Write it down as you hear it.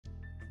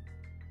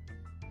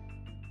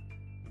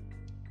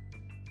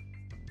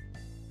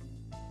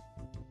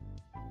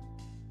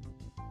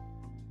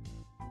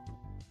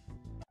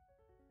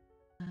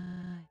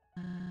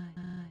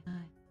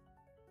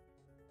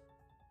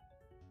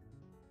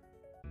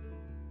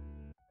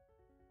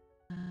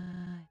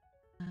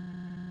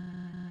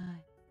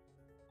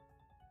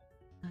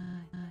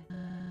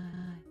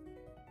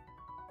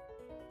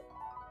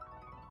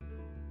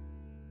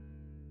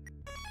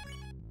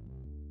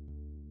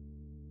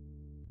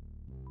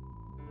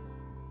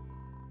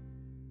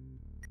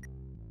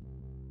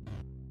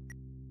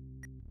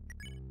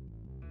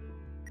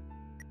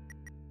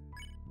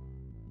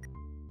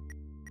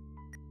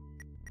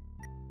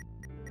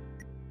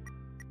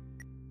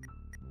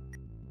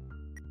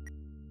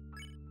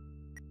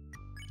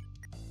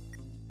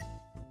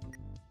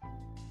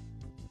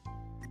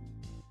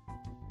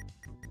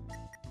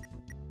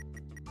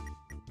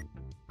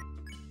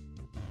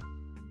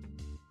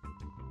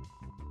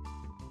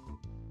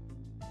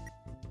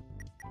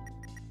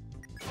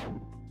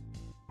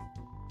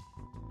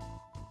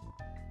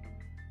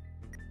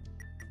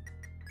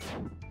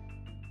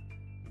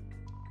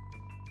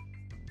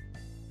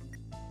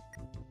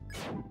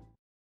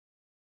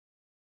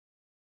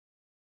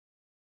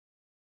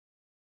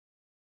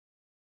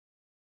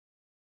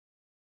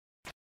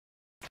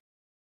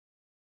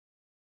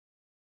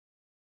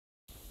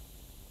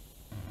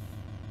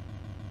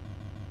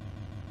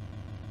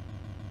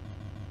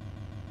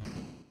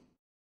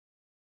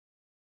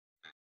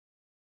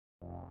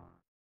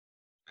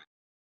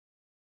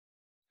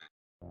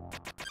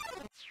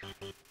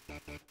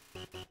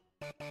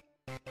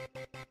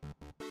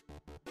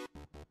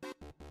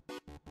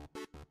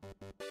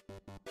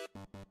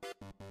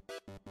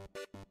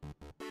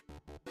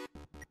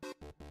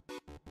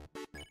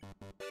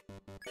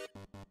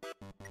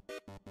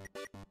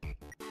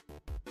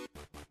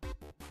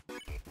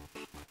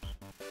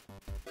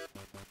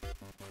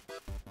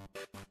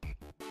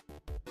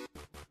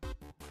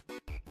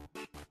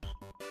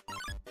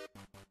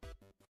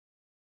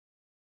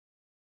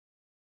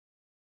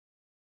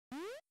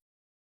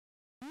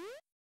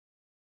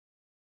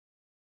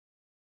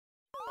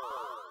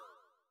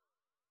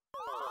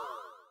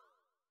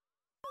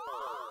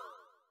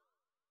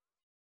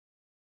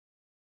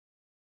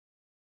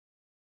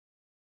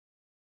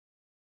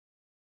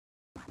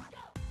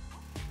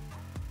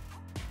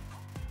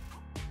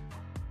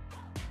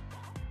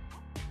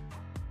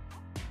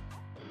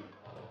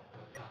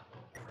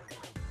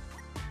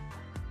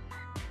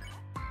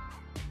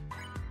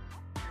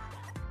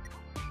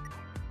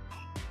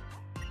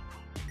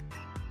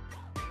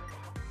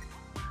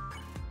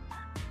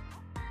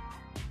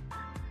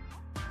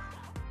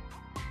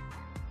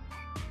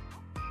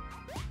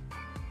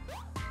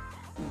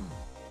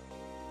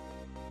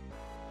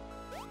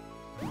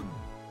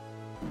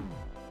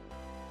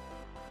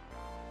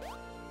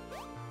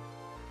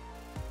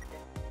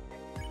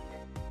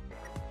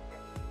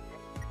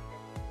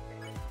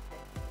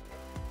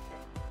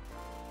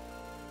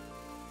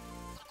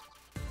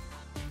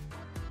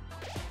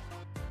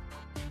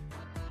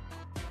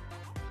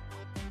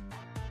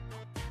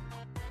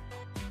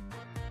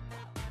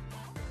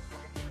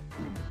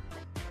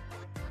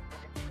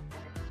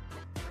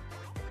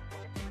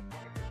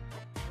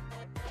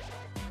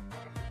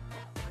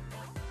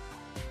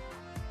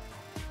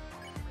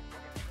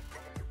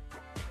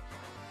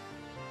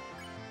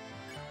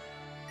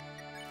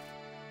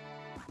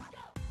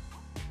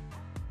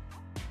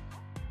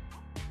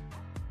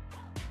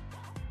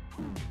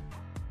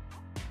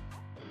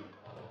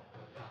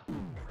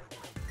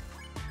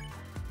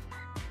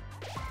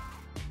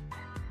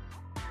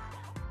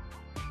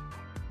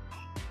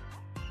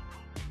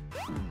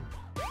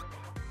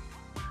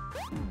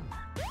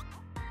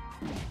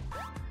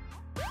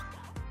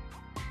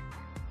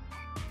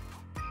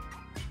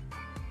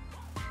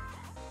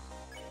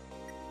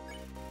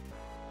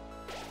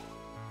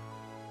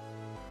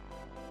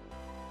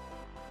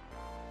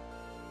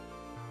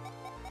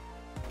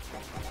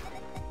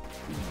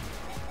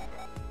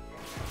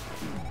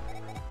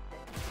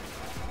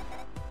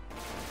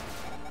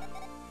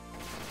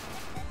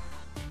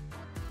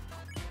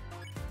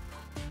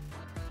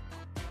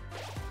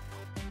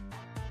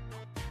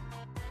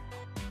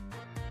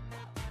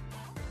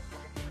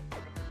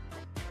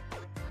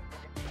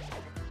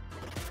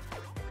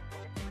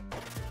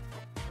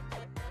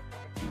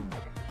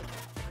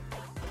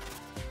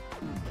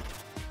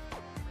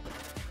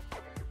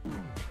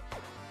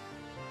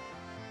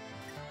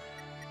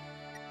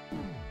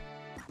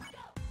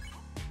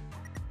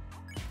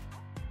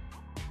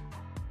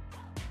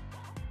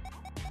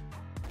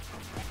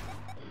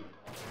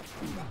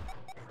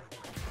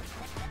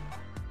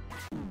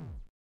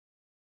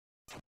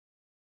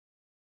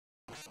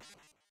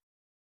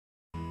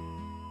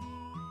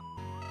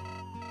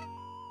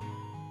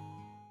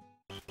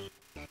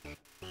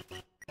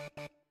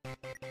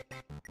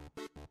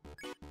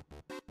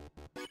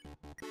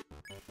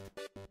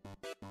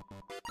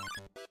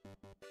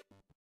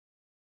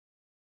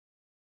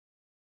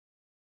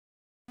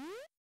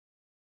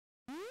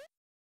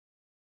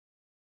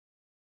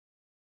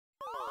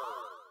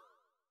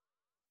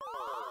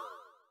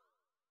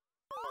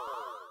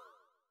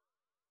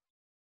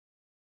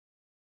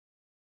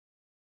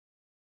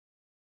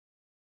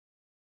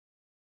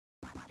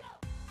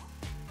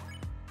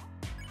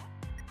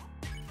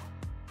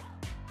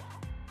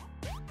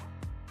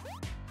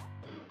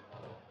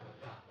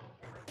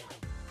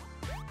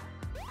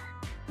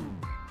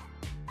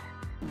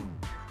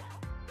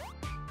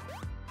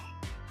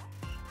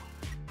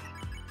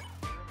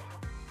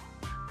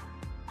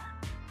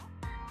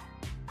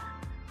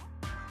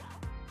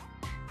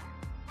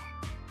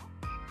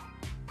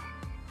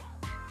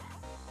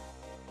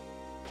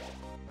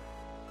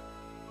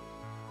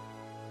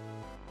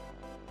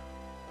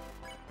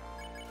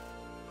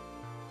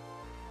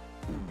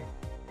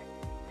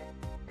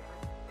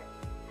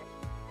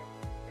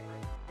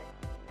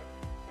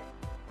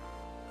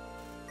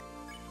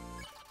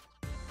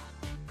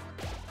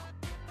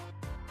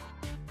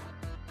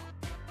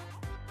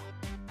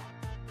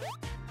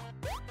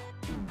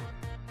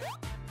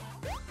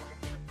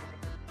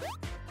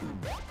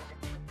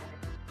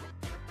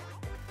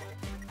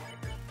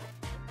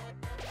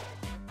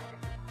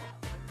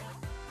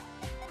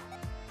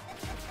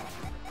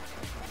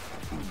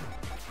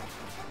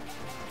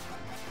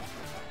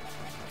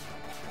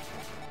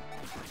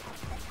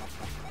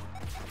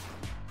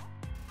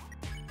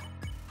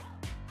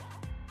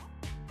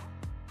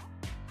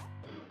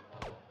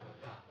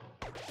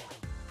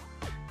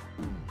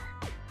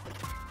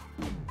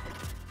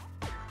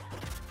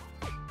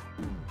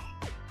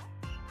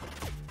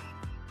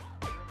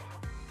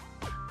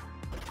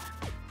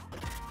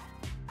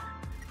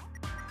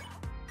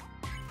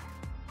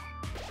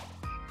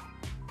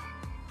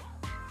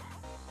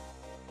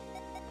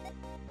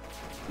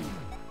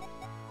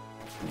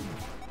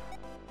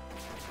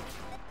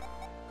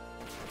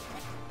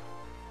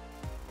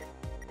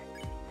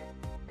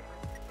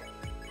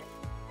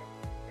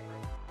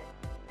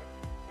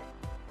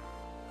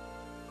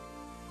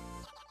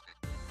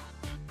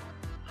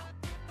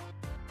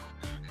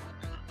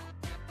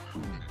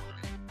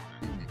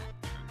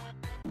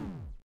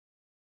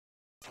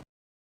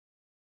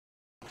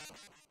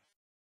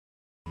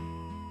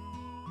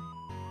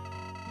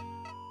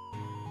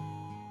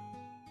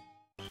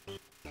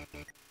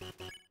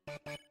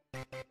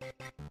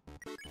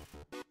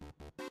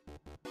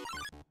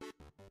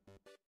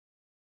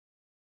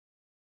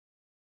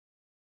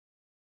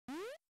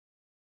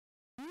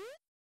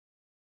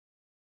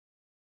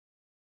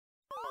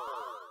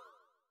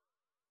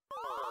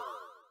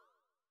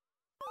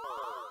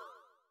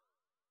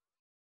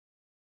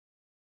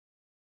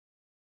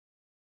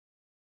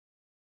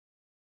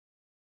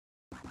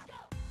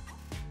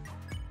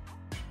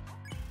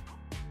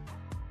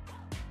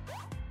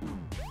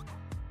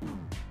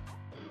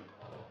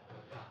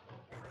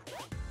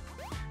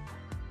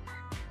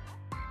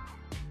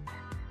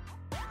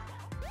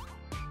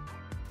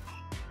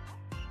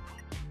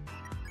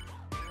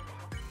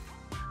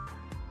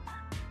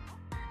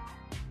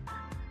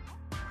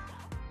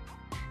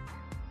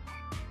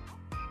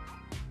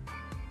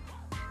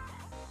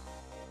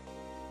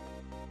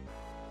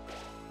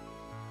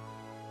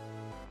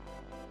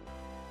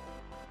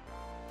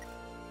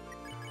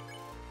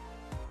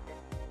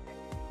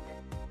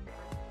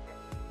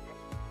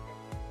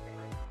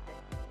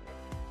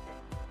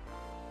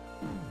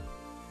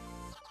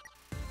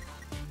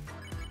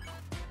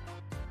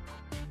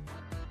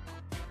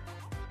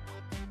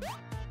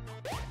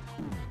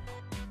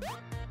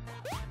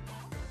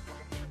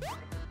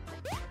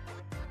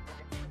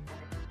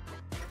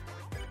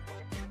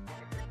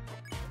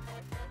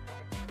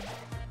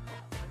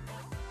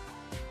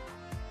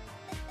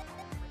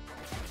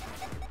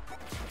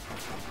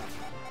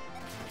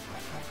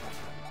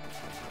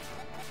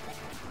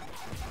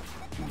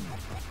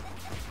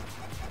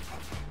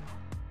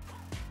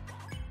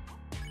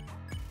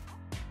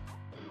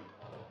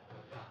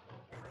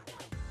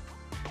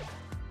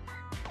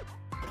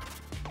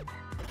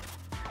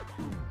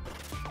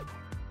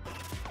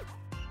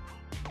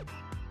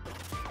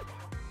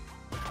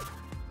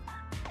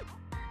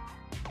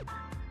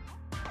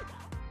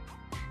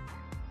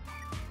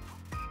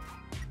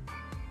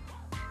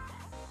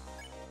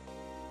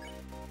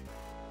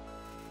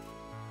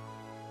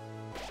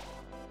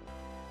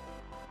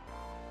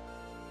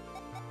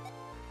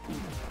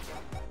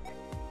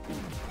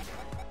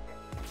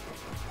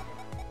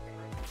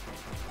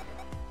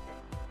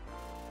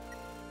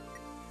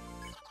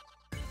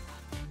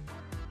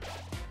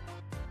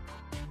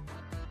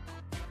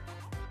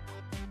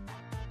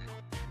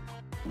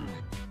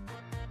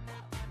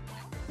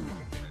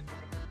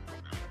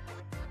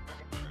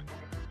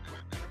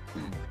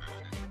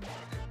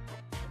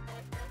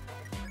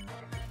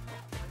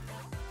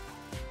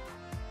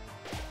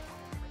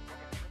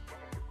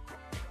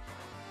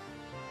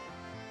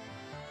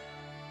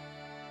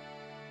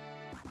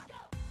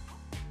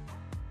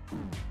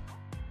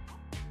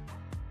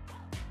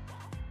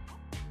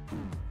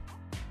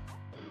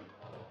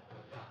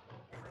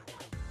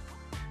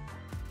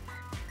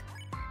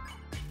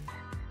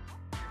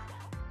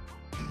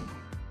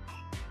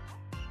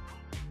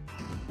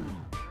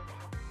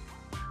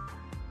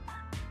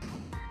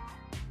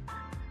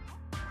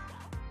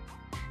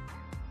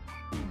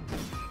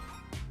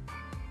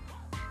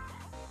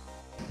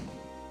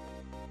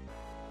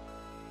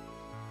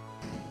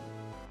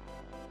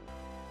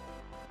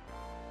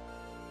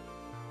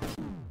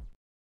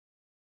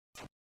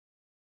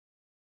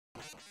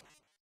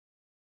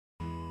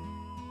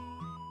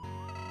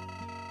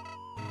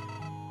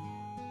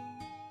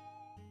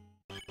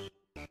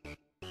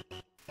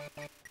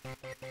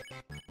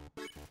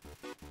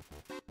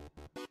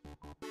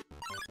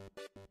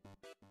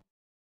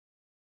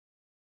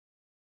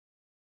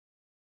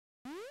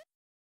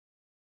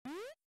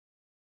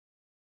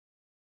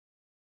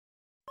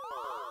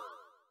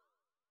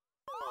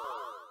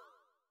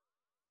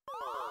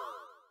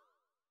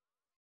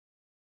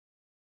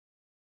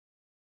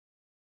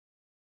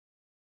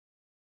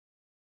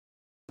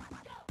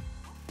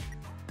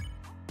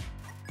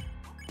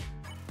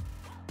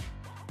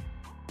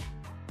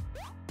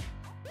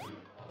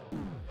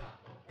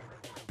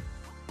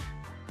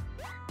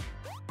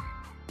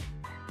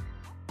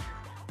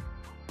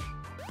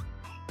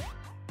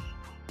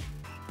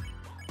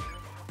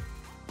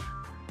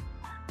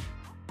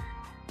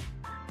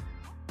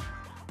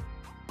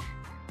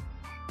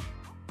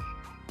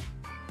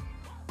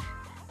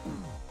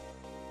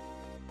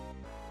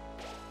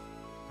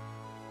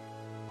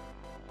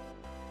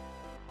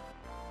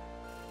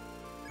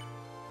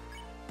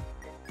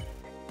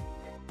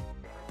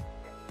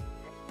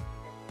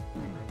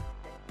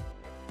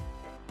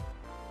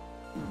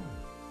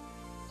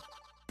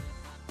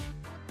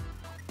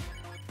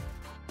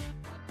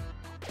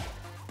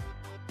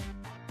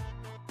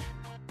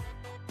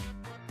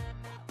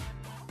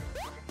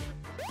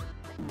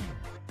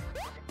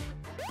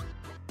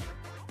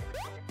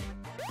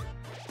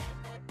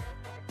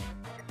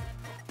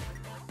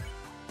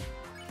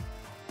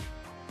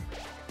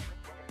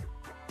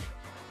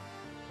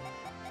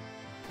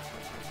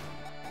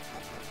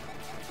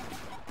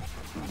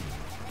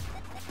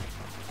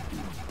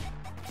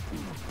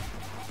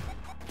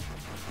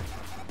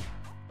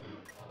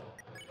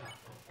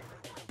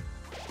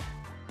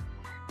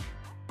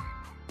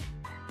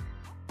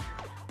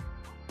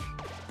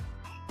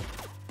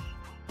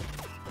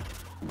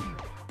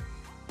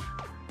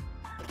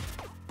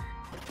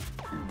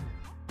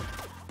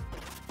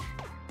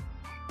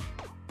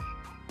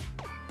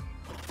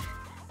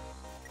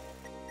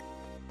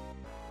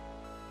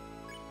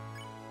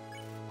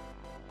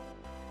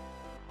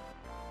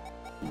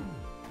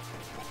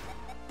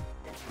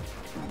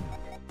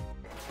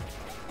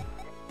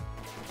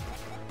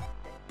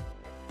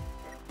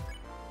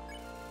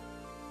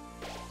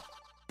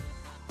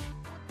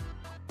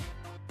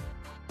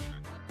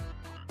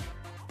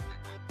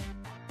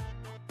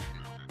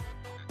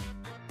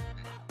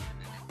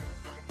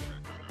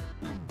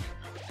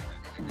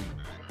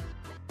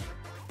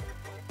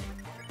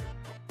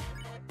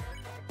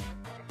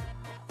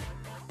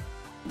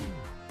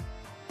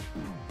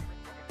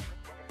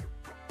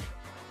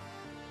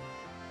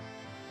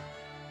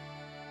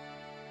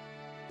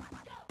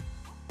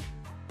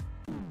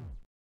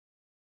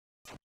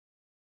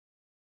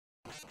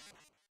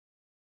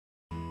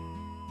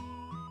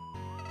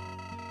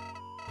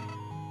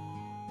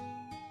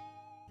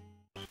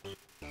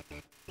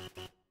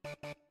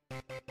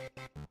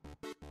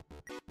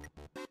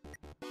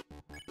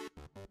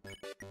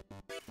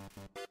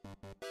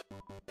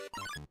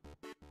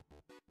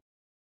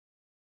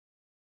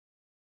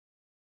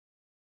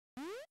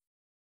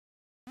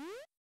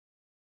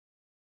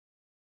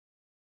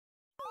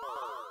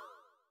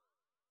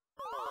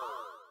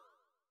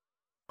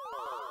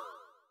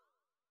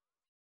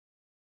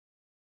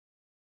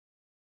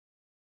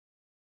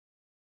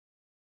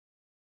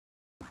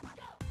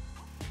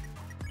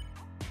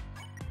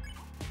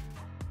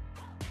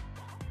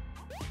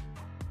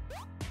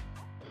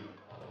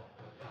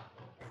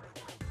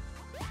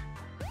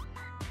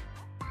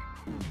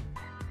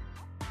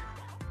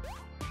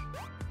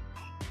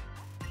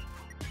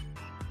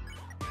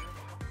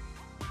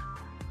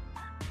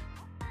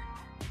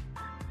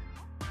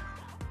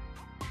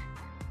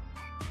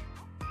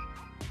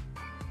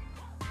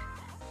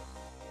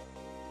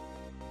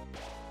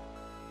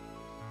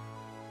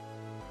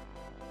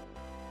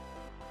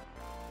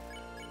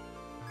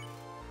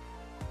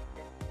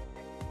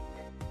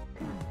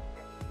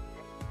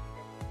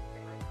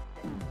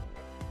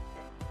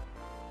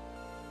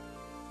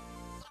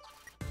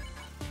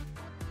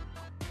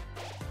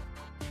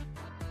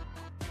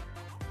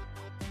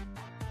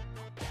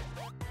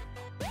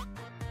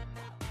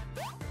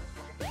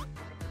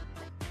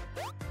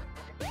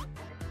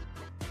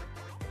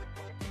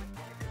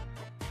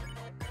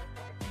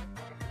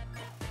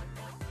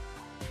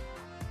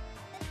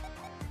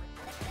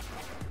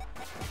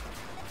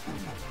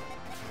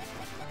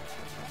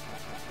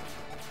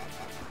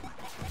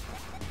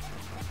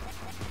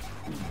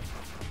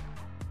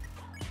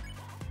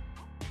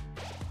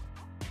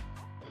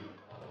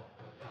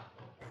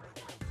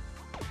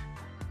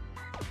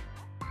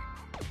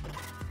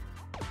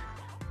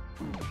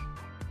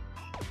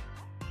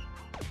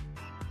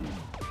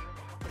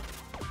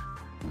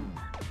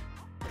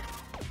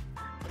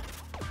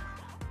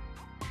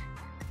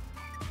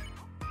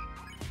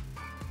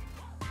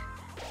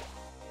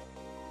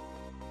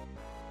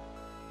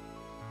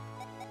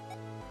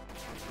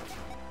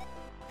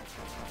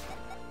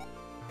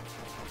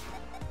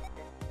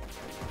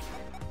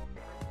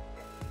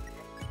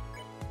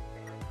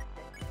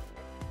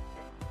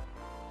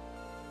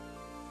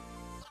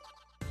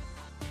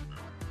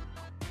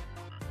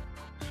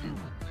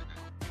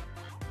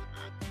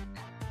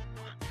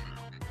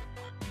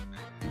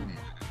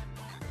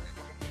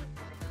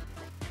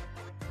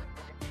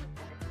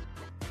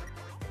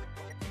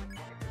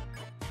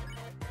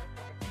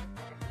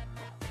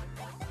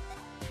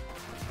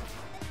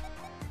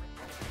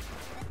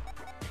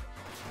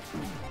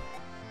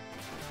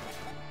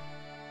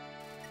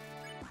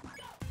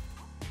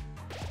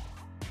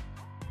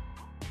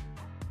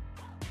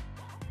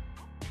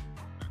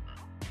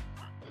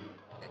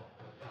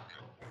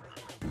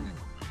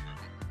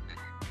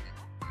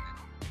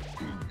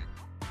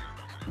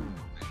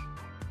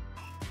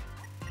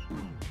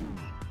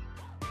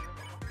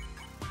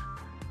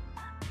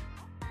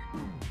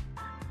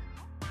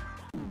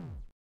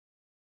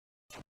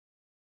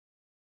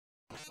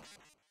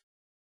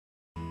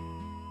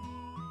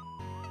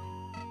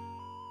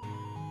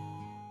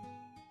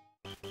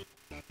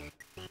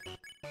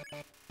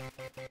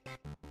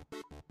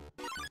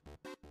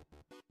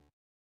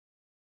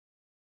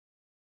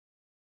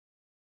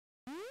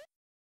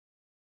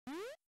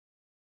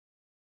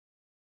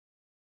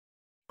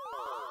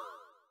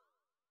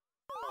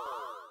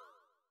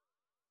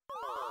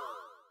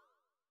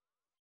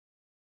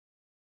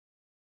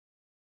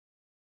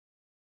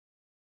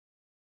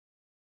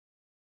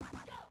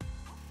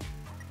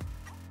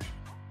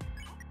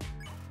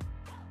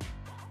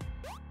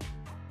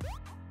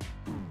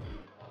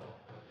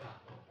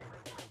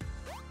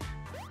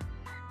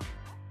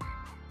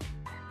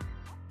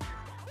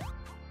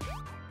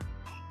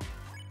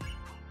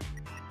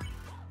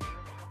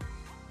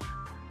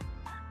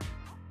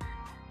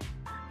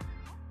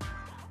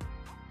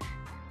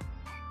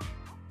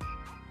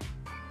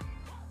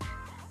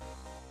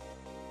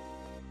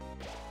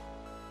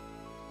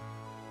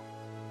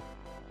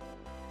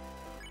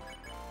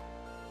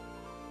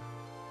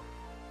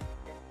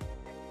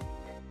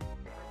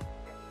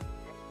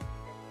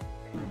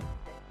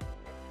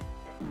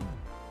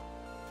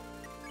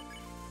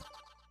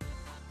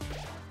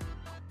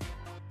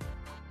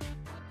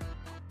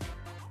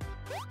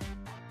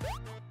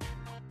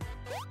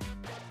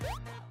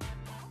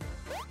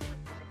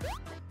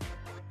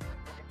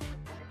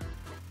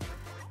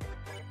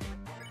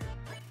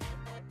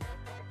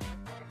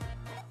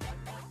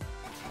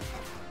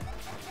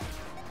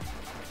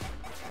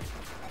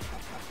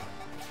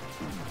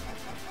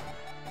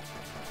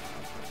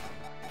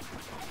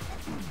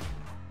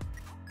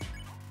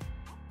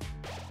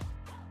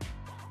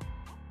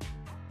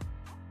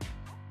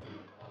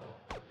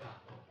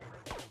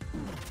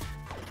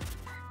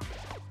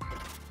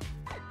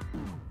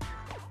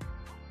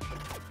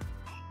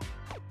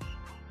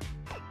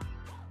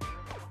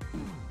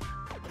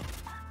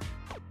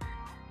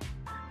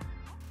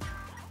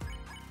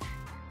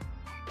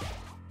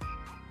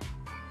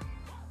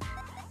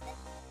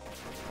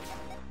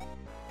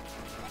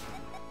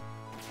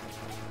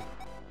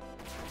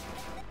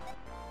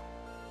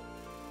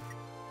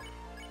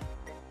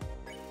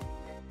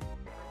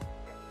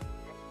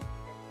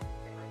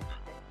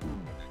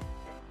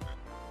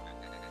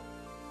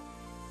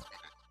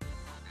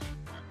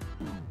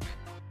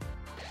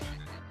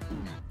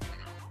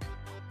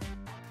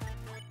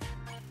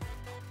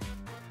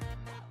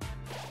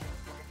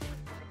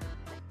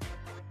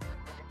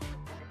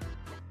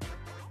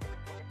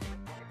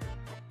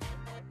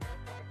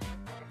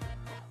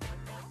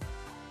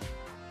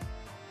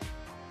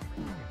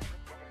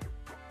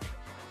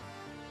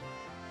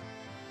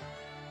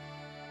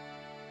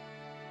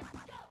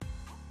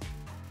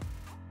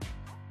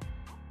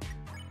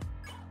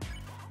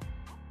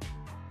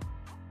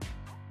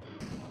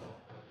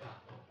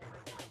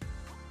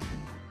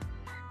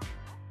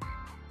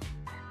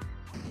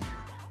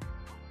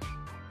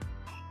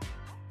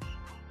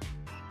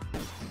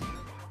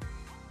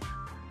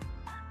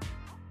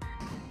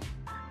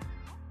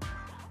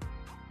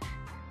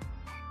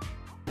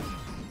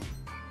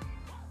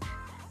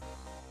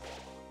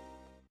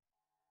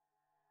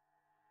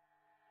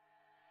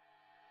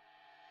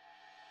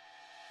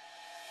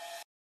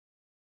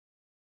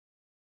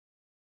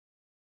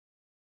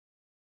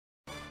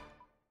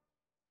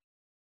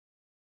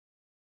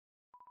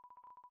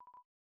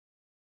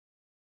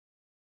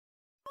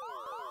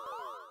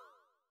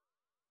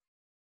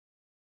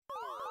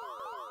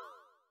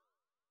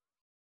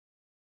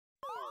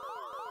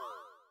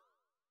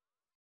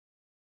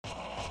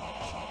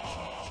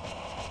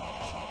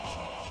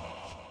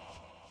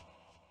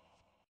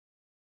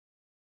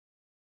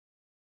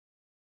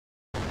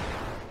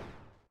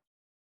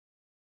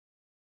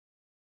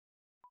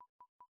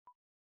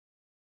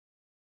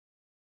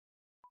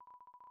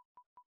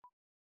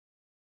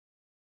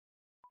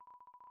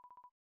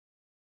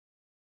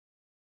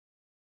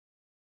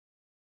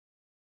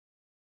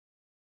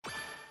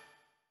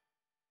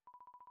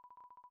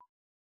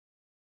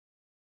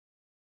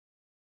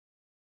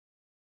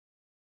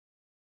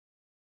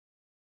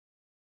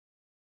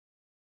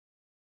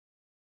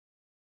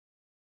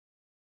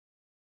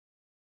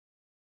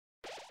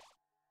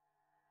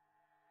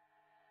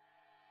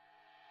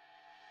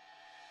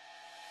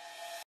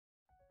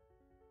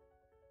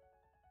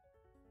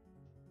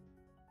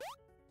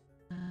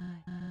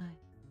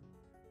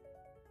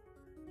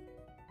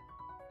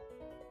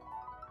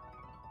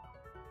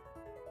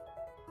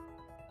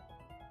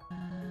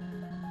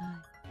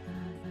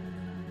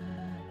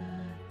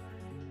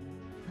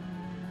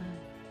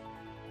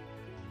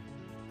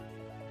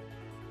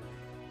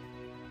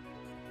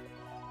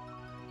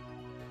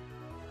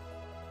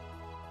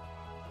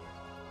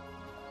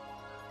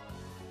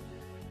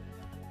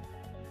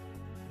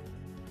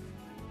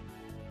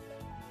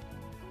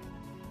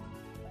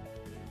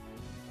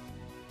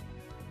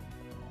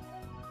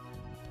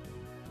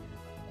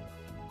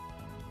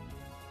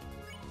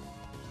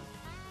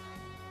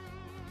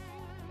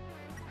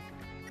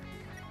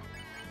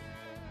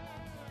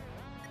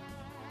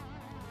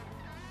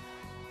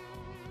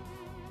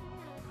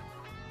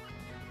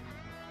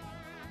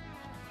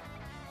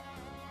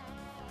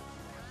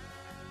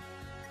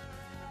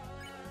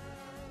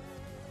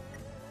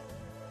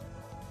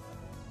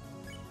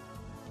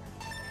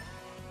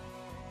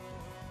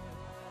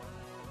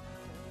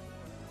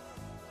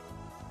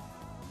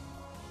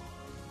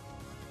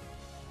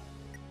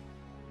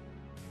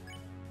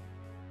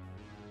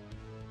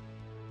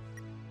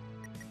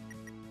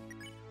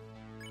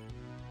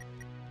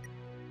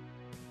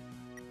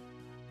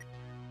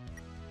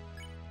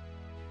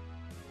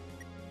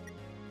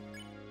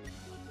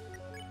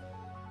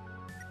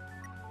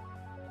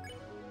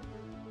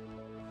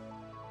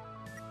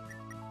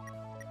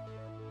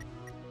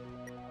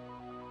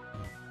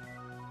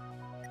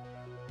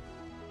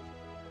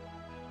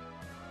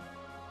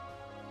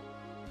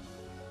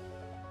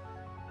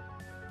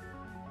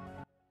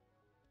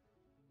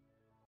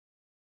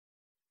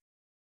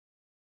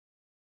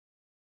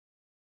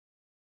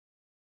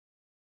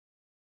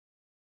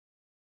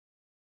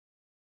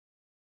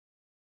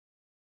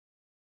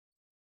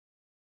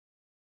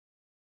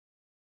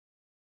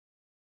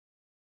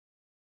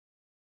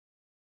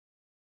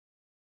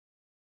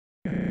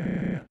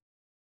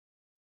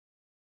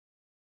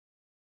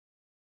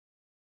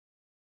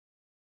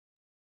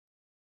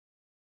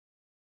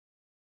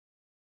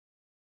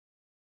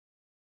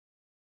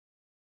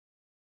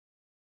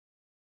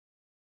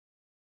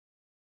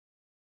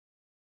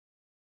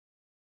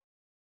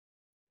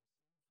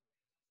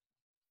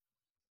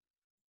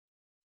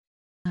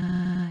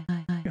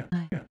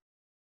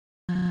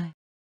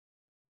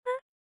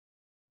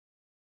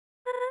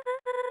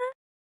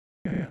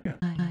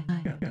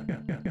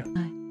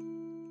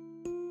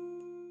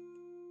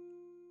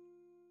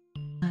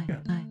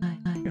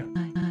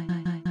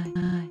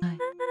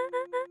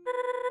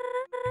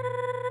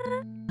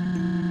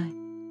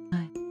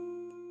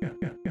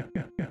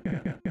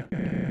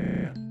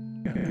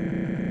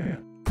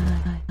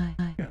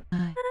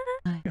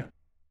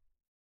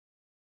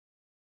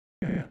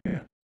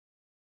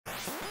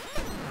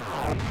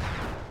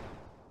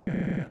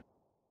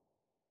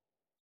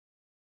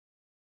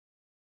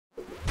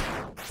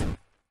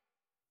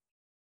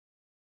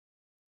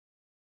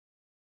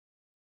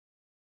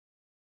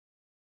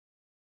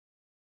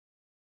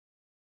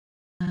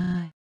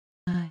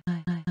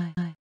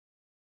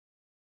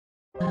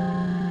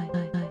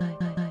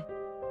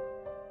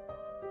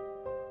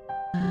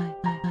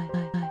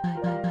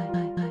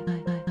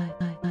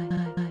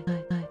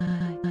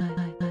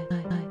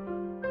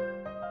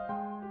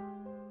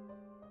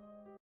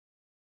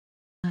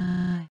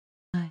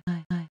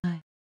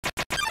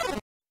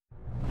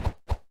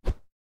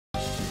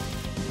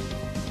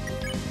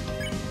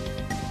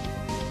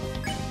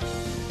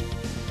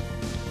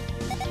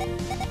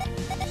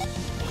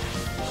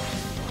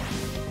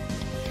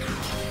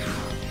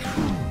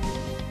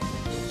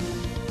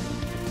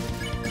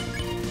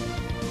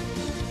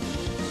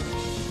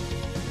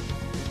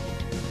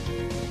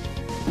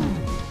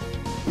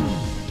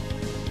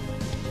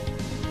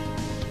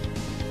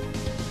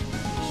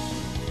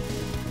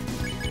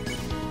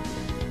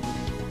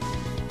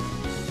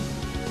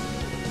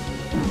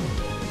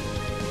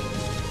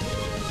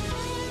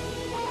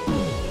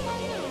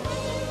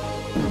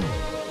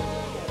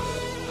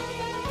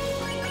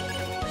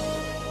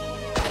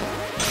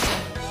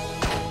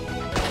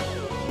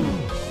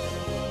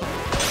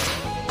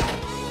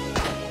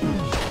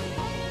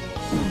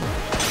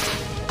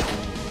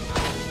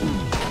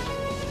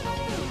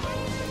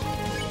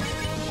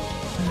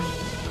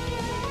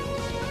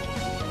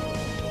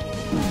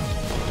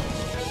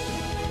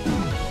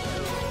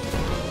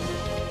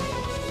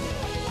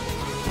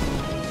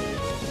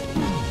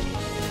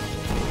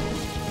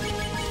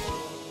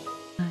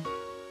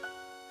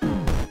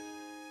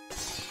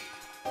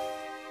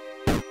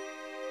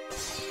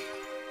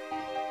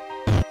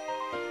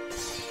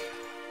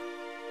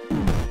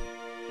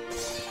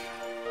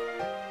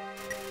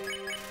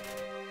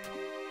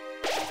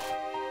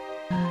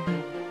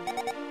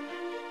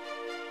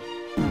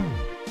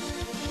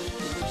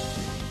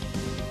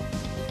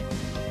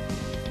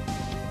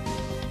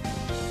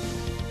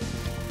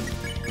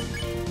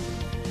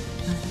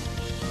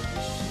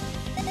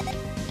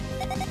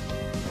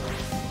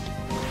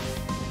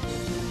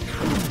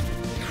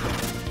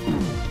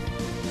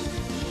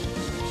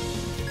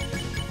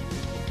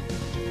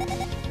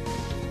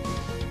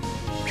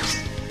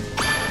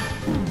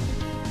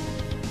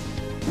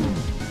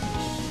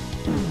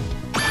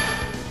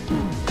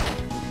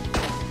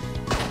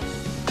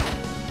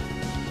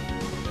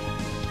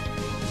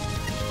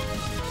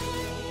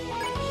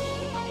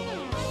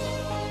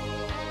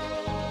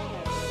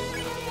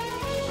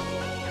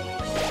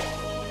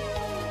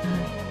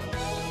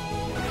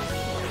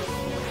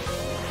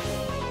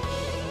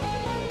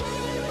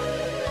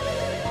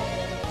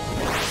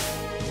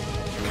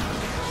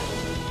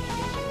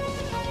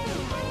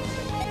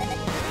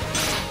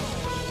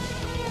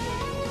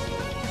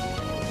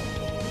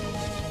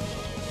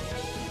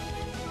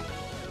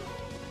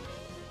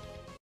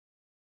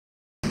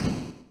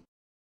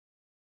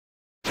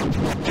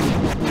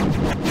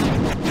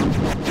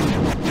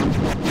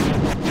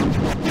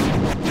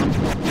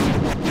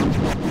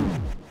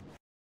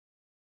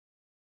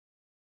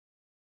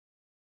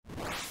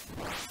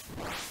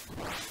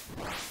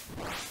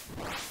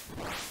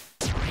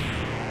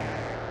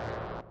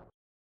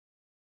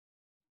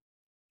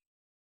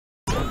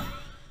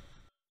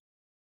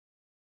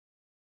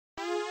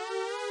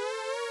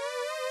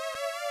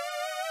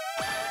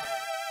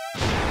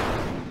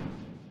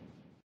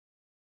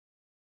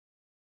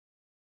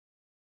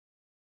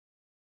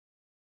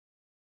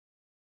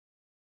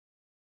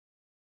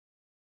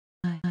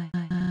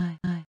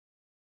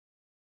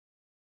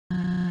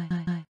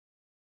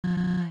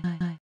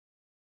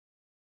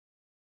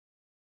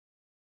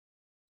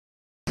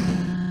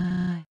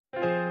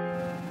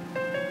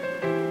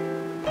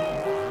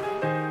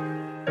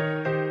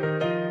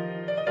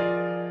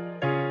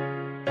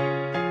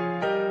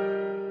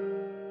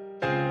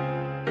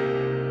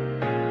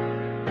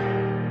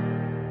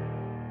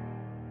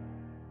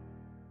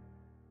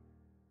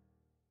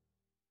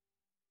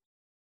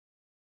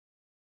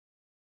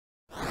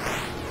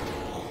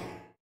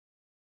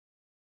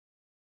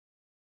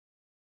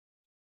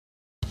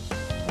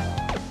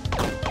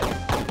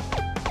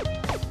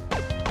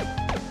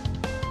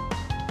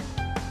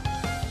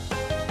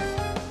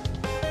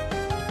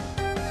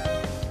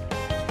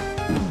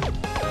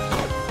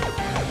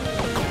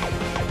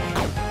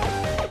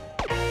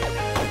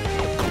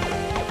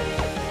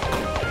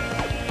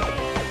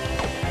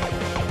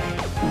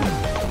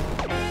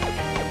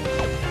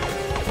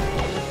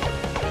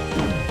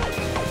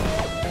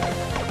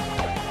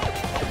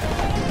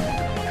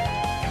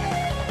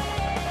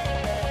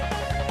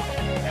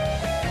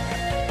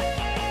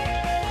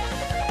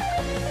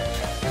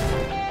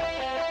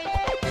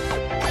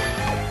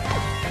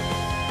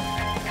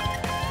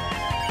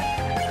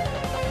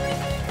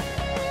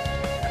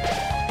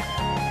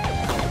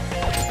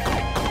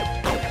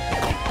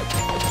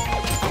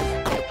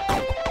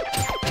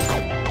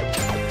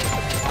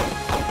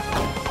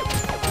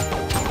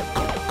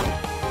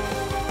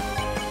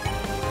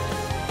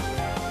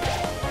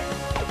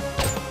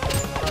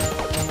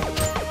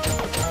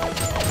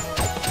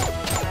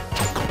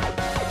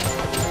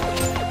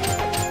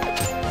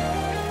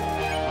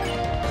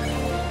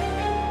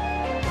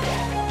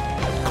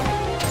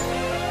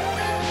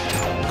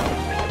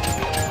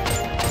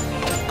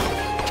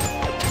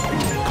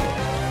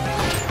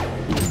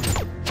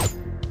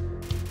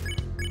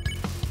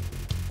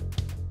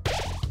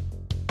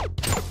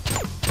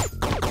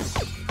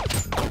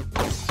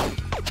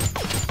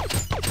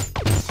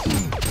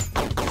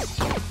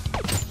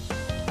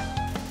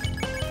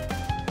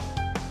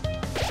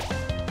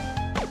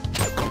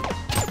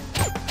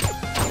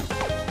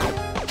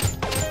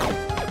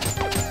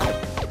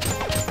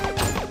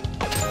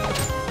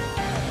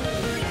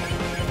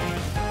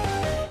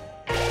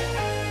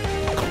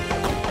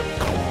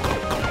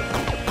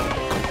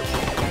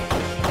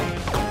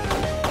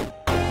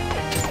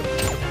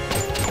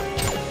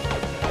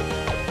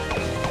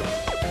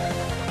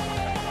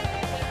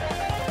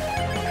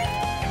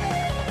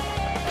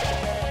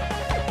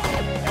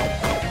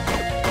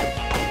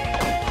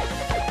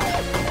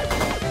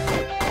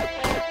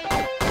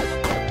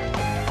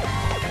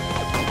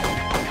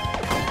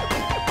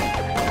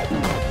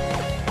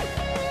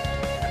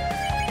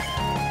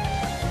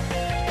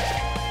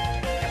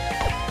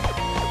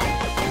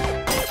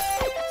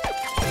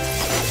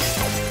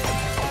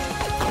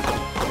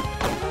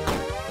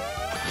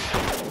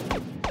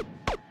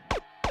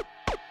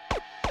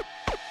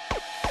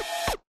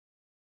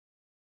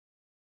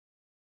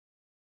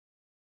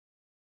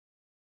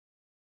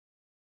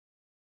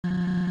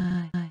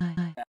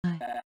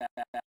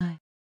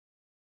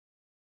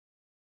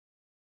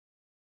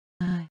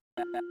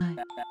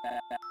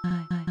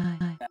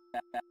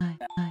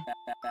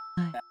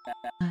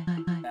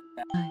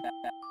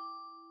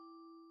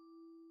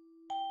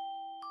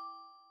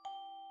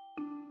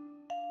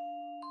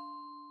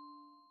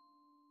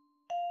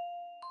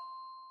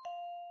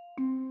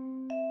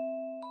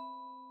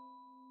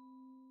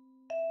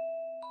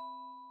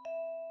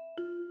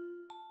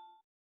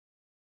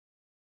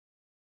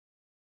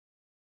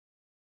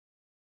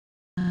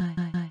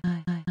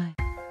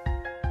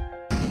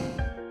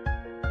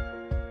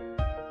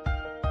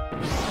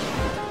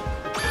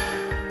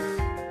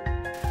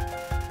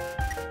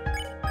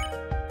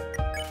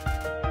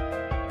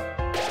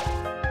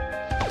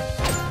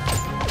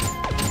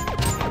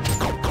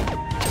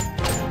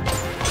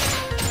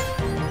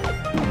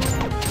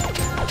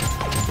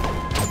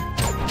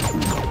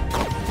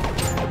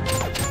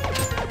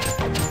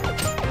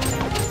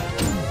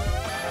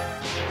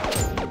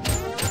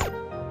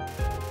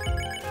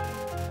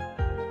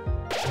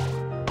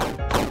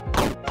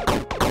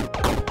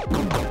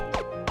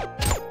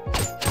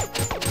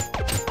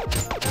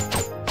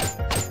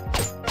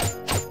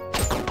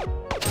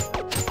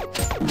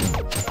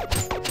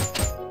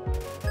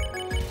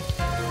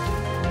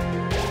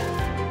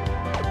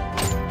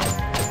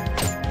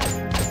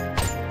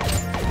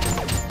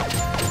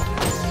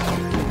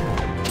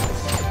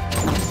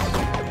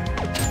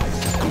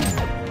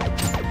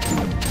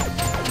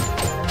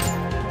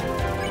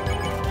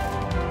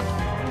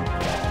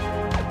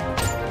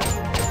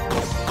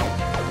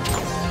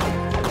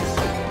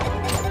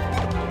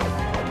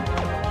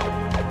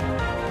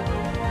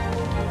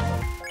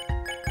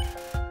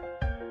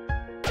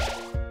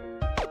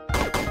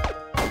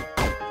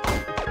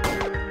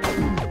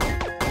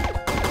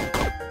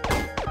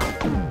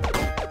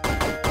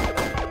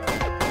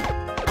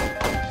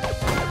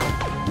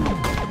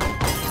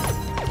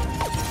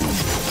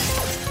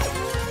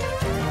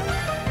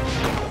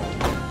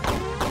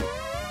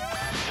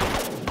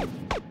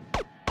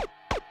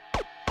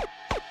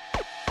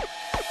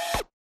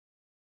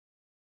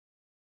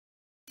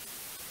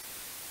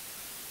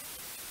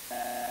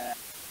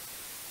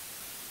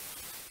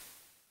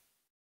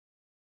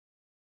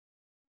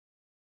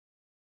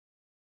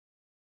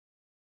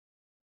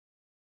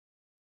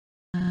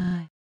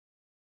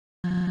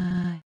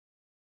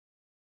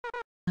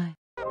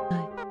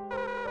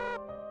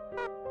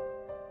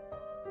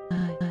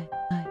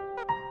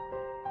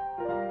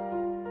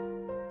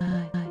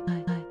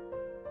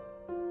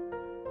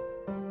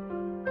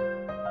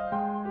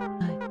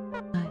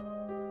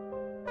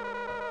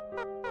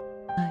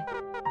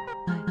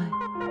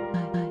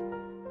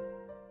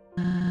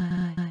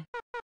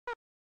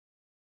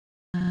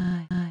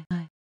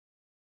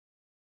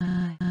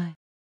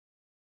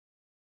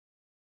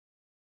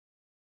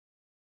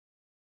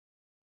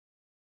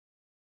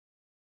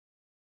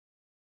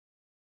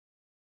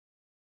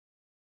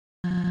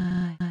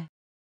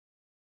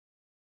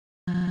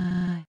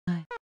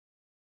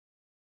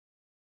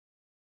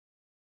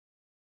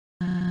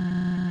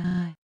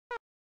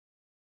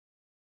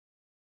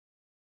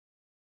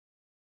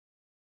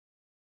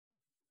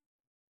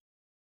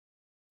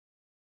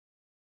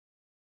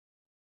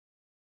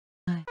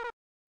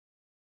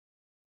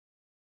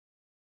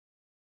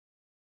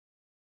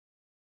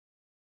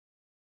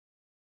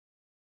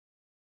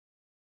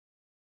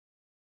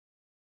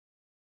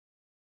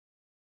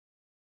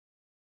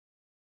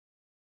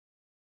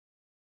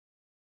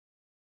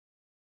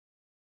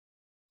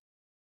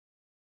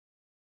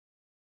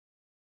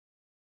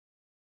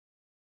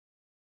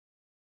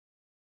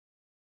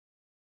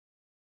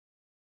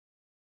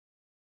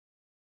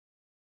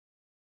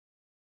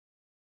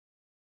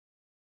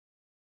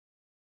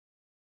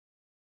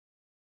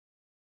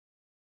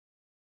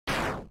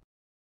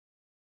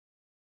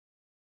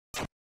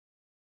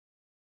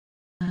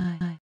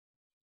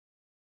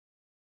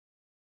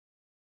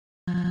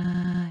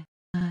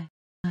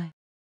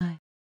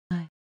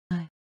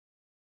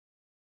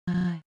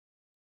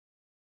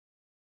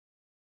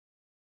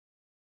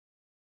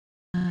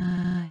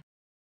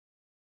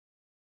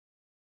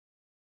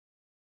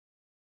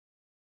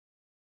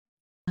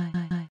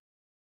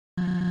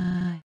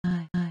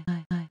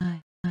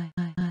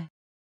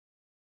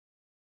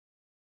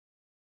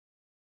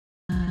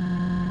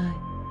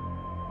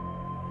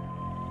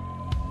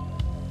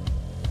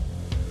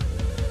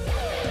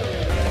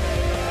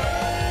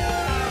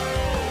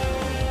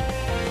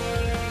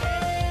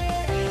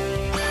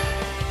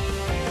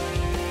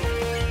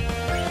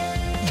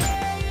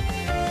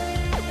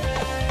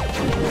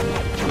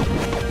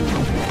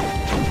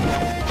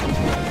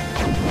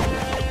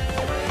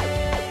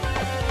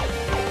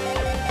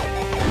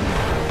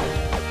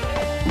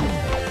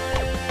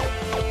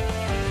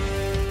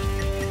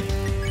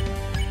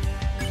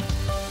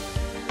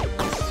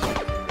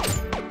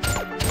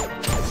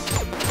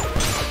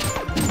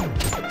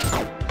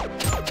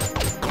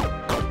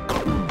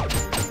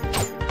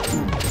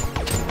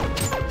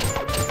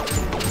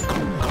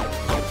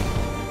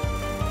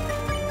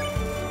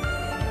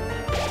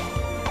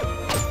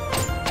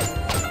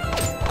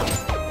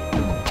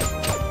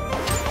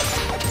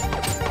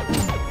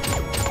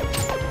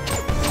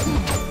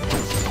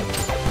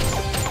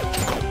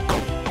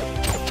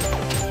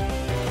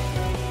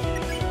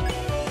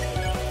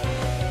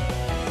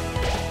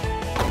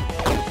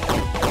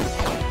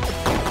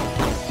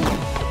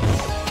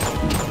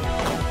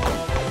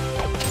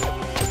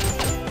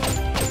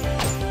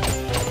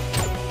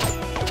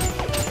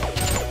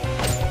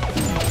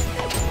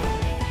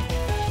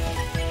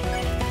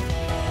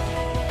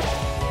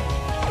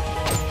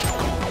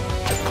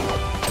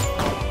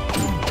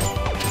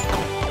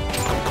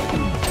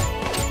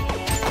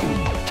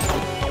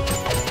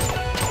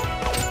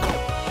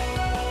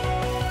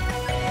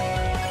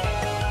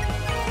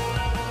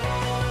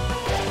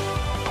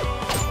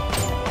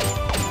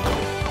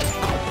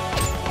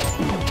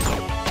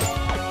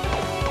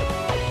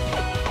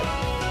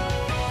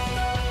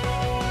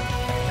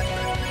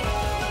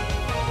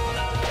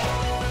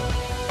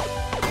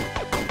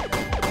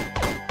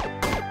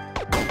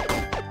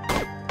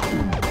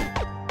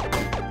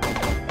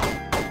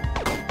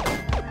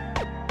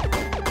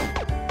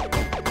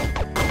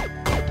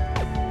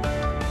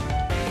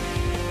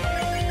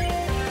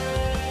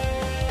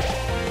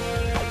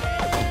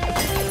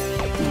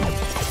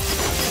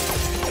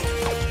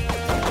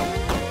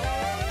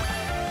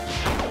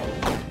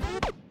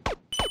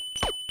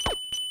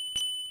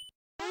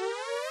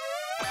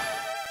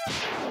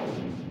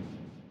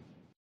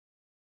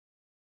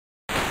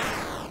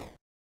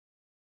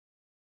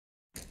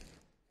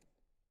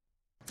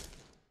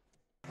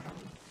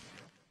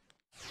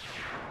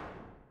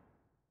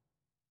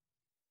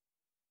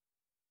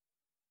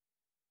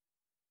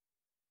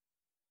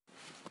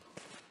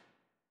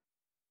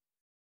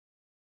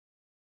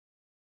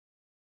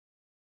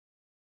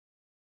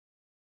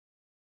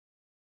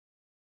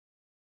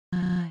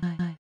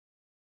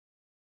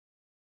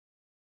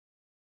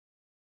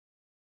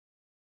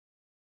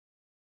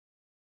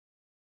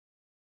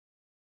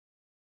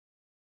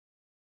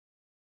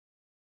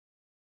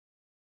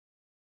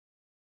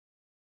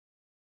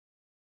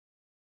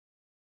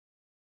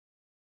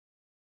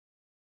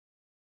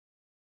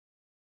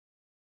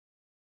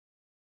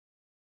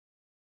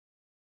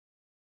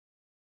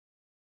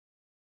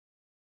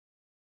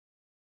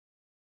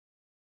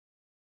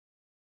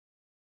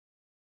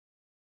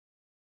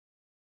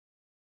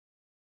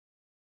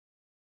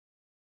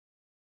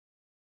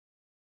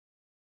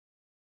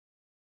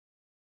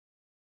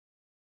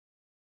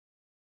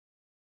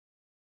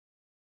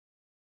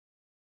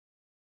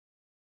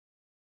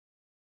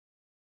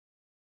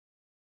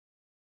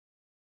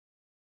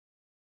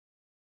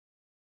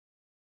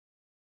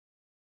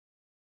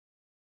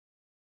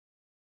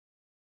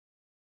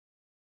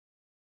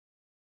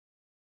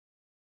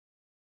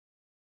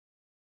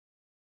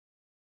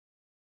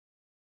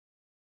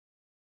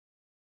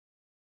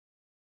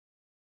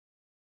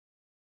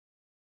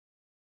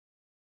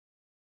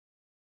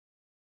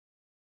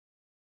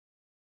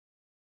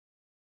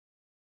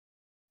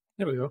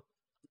There we go.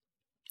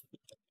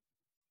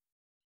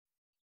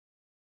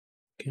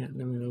 Okay,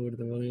 let me lower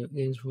the volume,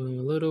 gains volume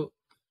a little.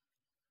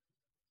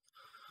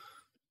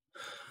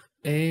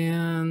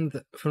 And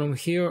from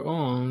here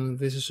on,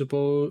 this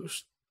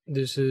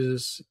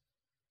is,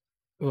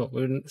 well,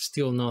 we're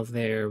still not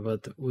there,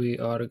 but we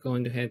are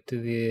going to head to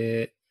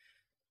the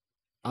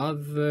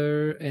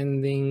other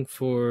ending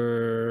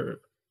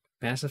for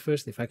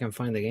Pacifist, if I can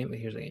find the game.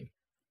 Here's the game.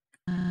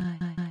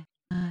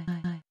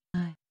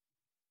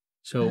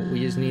 So we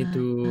just need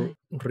to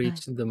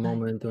reach the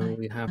moment when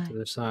we have to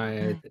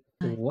decide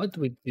what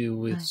we do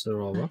with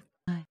Ceroba.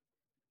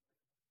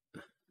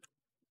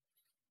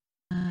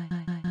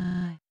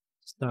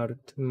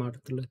 Start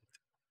Martelet.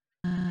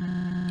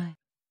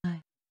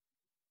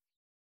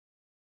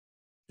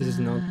 This is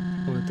not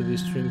going to be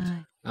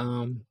streamed.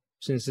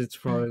 Since it's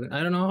probably,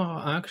 I don't know,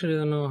 I actually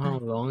don't know how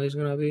long it's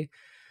gonna be,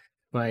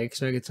 but I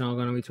expect it's not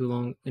gonna be too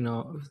long, you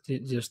know,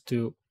 just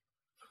to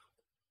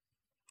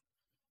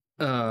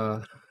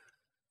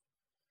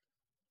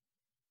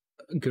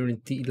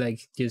guarantee,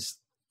 like, just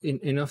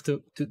enough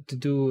to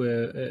do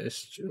a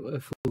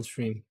full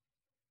stream.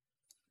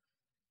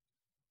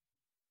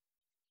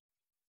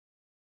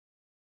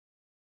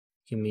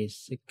 Give me a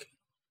sec.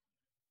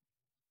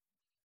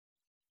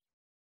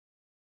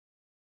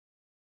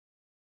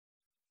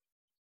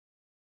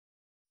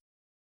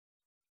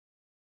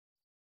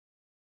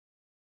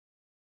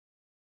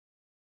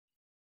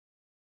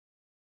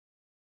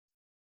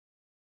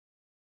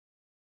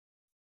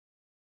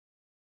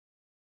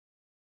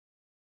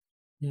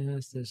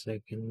 Just a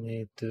second,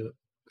 need to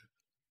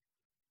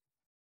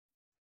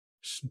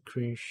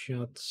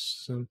screenshot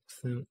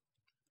something.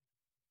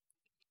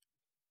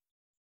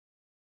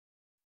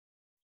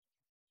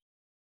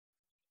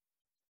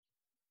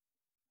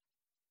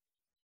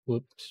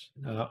 Whoops.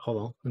 Hold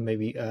on.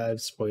 Maybe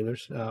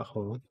spoilers.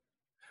 Hold on.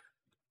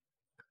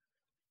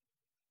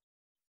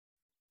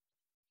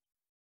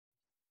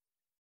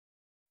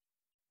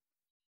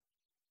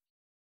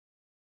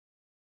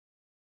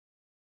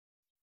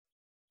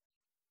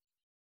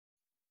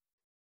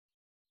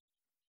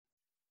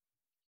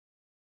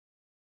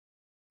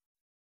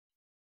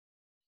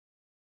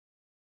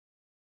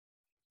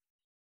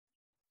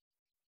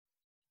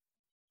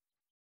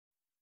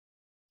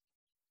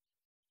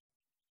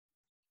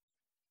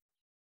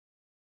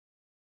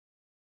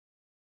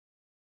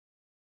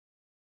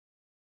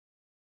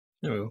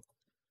 There we go.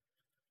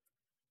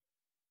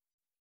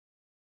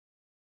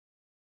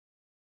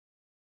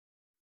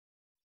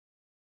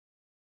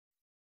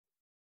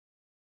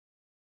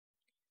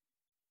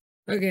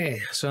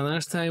 Okay, so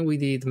last time we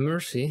did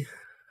Mercy.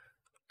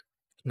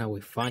 Now we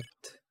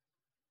fight.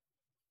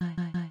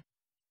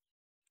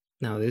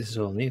 Now this is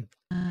all new.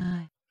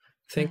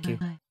 Thank you,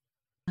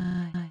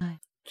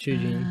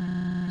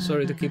 Chujin.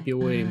 Sorry to keep you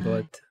waiting,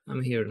 but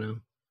I'm here now.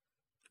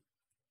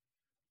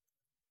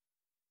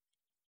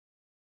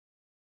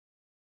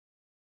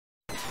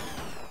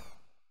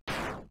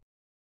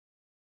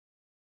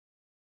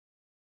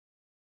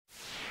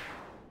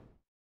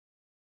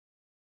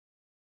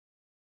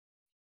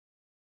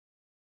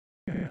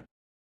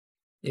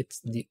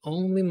 It's the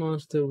only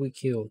monster we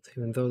killed,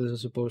 even though this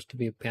is supposed to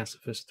be a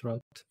pacifist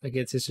route. I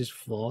guess this is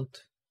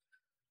flawed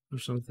or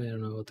something, I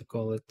don't know what to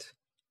call it.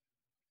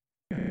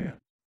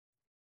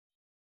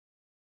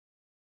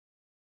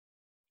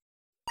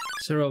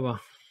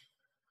 Ceroba.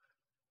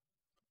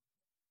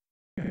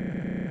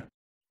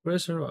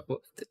 Where's Ceroba?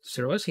 Well,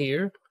 Ceroba's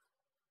here.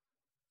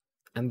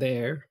 And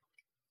there.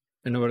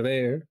 And over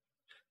there.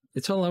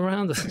 It's all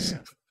around us.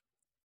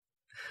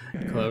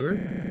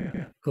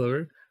 Clover.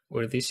 Clover.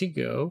 Where did she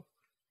go?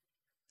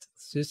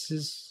 This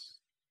is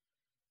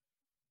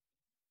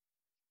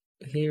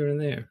here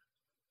and there.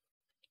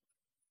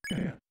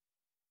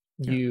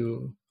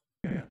 You.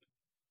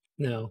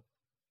 No.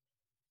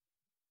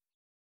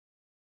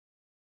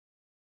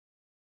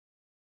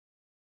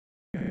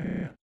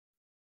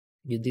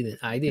 You didn't.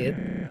 I did.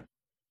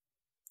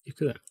 You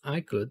couldn't. I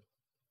could.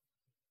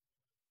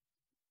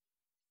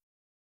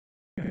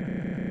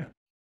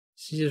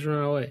 She just ran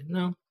away.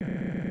 No.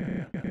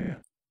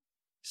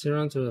 She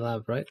ran to the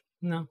lab, right?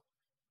 No.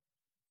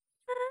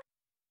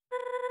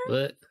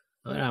 What?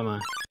 Where am I?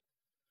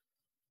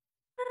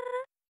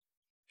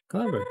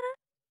 Clever.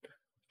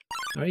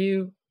 Are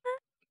you?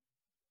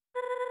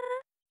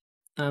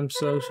 I'm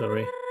so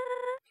sorry.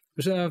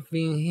 Because I've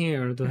been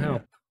here to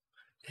help.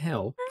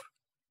 Help?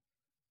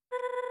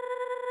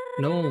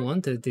 No one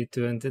wanted it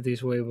to end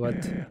this way,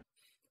 but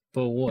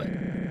what?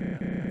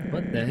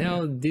 What the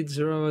hell did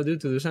Ceroba do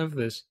to deserve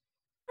this?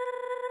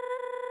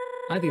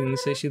 I didn't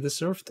say she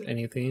deserved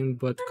anything,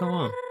 but come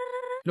on.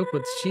 Look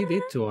what she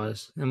did to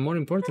us, and more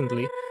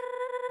importantly,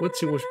 what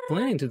she was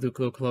planning to do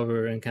to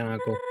Clover and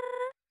Kanako.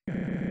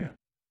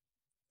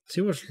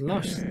 She was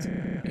lost.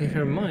 In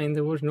her mind,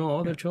 there was no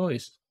other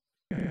choice.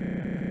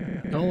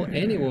 All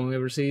anyone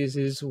ever sees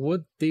is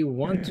what they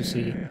want to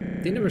see.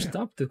 They never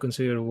stop to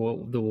consider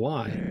the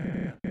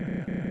why.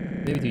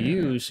 Maybe to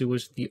you, she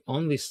was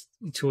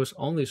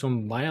only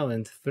some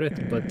violent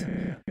threat, but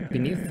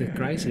beneath the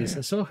crisis,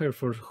 I saw her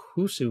for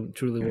who she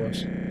truly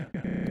was.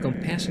 A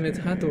compassionate,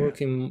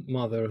 hardworking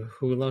mother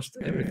who lost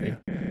everything.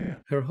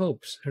 Her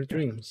hopes, her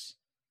dreams.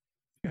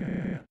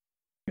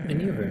 I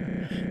knew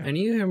her. I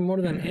knew her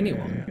more than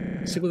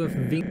anyone. She could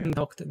have been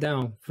talked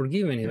down,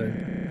 forgiven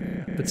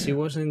even. But she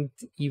wasn't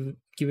even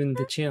given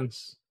the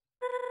chance.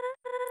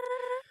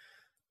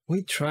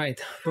 We tried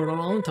for a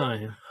long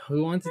time.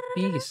 We wanted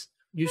peace.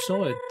 You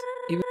saw it.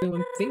 Even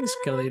when things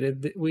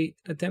escalated, we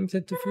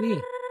attempted to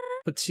flee.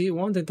 But she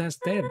wanted us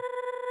dead.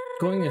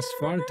 Going as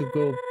far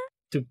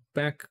to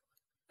back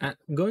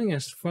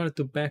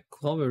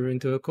Clover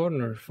into a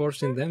corner,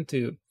 forcing them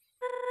to.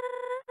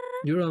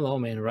 You're a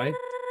lawman, right?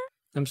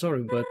 I'm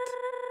sorry, but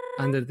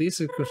under these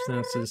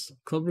circumstances,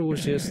 Clover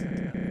was just.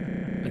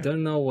 I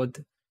don't know what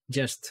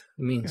just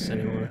means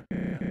anymore.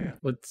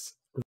 What's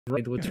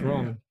right, what's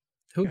wrong?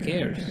 Who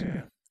cares?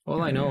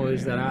 All I know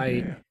is that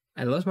I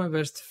lost my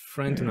best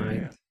friend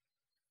tonight,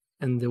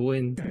 and the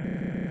wind,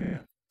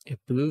 it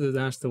blew the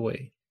dust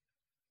away.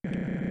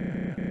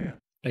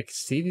 Like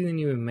she didn't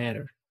even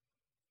matter.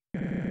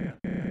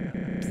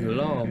 To the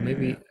law,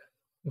 maybe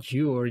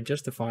you are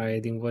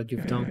justified in what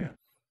you've done,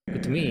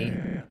 but to me,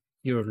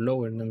 you're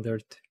lower than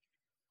dirt.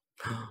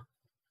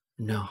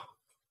 No.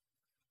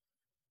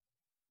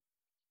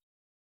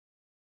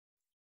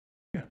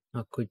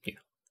 How could you?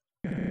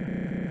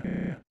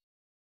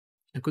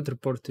 I could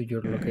report to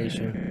your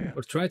location,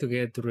 or try to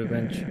get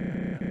revenge,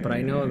 but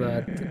I know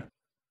that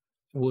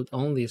would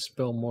only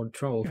spell more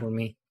trouble for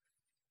me.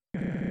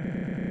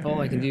 All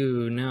I can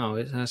do now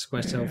is ask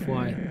myself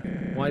why.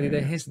 Why did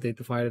I hesitate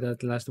to fire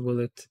that last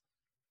bullet?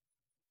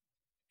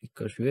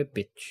 Because you're a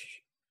bitch.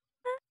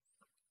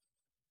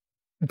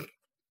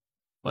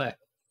 What?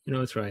 You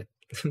know it's right.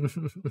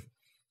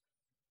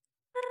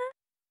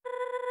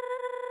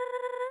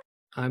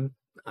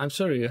 I'm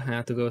sorry you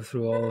had to go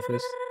through all of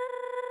this.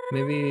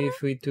 Maybe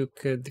if we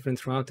took a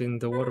different route in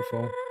the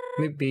waterfall,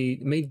 maybe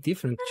made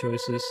different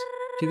choices,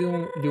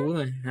 you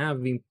wouldn't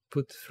have been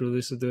put through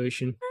this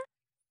situation.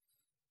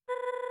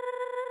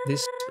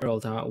 This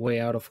spiraled way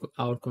out of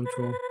our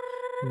control.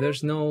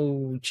 There's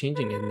no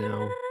changing it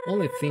now.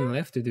 Only thing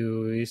left to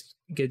do is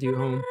get you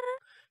home.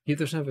 You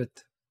deserve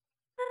it.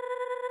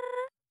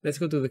 Let's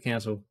go to the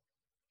castle.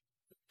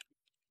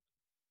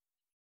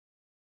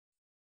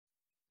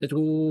 Let's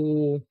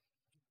go.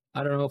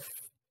 I don't know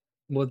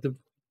what the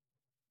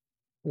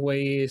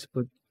way is,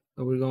 but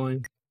are we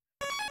going?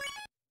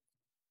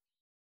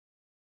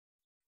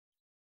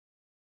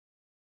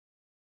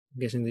 I'm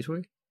guessing this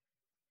way?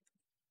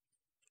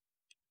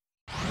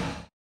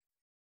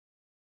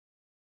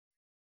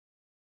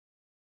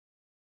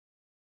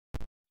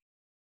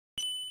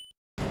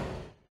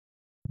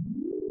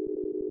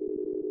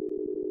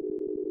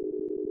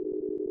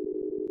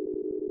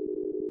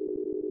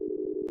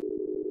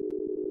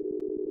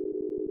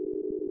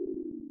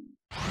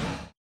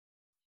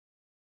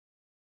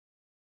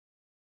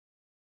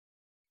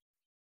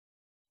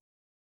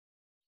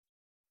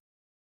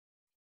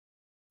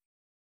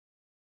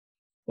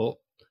 Oh.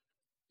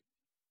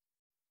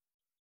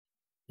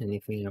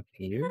 Anything up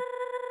here?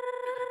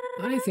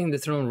 I think the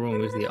throne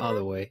room is the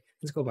other way.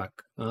 Let's go back.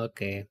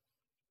 Okay.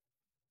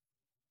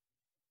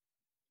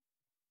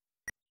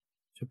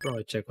 Should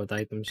probably check what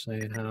items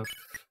I have.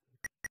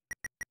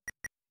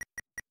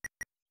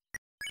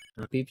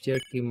 Beef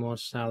jerky, more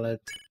salad,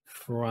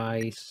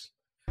 fries.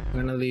 I'm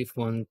gonna leave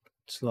one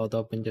slot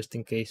open just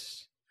in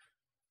case.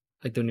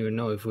 I don't even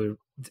know if we're.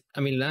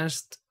 I mean,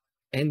 last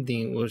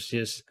ending was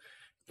just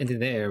ended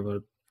there,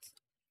 but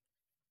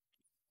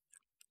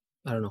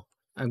I don't know.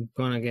 I'm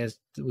gonna guess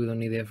we don't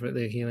need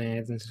the healing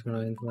items. It's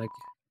gonna end like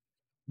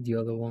the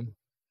other one.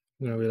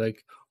 I'm gonna be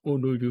like, oh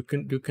no, you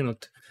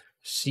cannot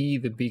see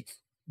the big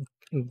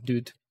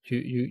dude.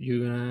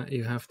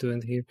 You have to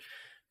end here.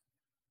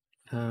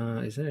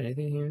 Is there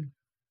anything here?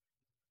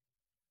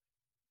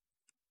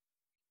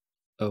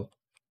 Oh,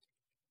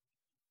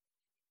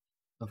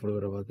 I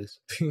forgot about this.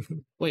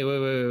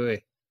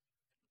 Wait.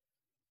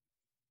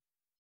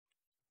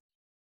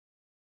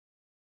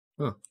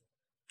 Huh.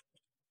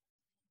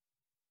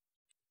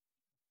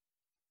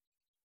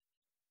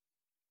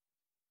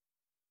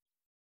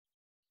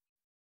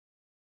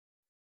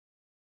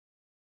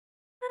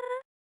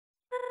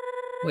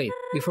 Wait,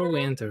 before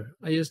we enter,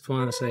 I just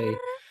want to say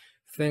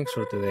thanks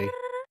for today,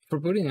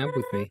 for putting up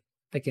with me.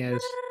 I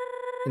guess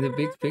in the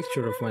big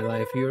picture of my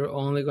life, you're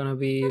only gonna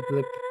be a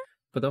blip,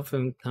 but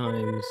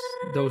oftentimes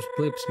those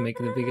blips make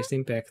the biggest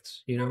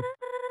impacts, you know?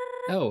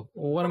 Oh,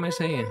 what am I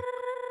saying?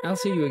 I'll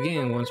see you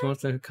again once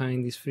Monster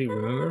Kind is free,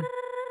 remember?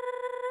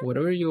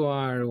 Whatever you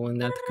are when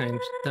that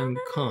time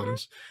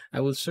comes,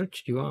 I will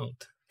search you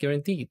out.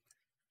 Guaranteed.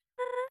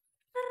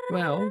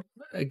 Well,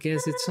 I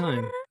guess it's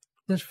time.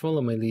 Just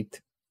follow my lead.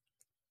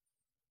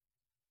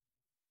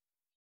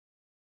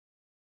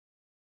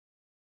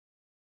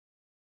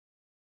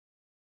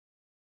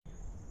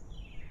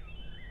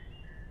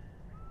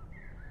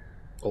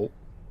 Oh.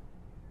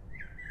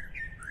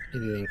 It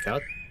didn't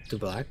cut to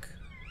black.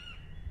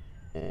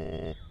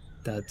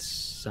 That's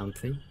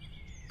something.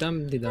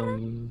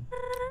 Dum-de-dum.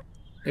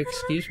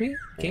 Excuse me,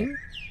 King?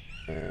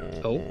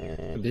 Oh,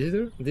 a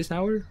visitor? This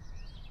hour?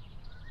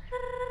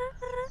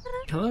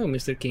 Hello,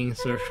 Mr. King,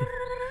 sir.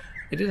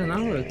 It is an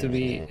honor to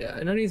be...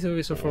 no need to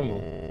be so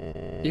formal.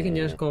 You can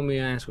just call me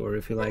Asgore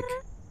if you like.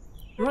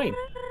 Right.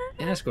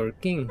 Asgore,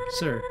 King,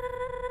 sir.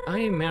 I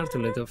am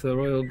Martelet of the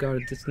Royal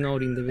Guard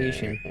Snowdin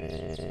Division.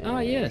 Ah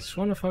yes,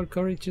 one of our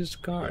courageous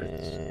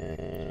guards.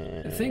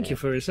 Thank you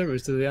for your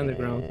service to the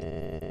underground.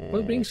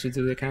 What brings you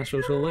to the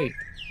castle so late?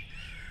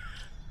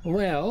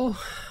 Well...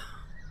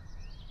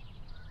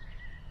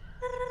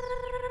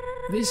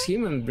 this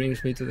human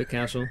brings me to the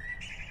castle.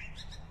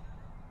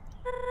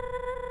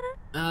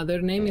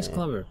 Their name is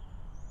Clover.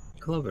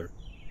 Clover.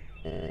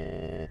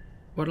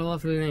 What a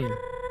lovely name.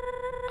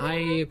 I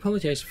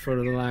apologize for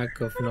the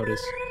lack of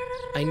notice.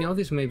 I know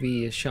this may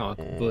be a shock,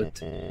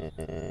 but...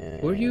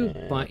 were you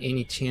by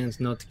any chance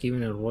not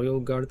given a Royal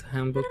Guard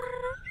handbook?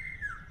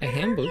 A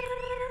handbook?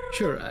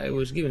 Sure, I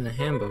was given a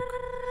handbook.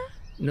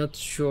 Not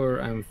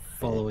sure I'm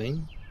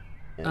following.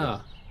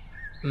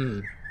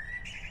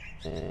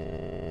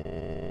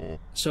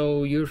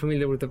 So you're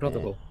familiar with the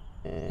protocol?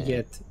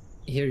 Yet,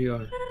 here you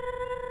are.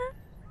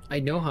 I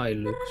know how it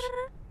looks,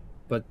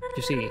 but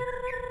you see,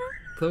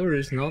 Clover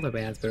is not a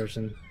bad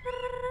person.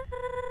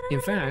 In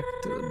fact,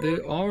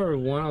 they are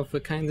one of the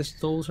kindest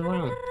souls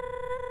around.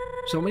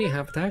 So many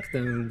have attacked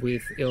them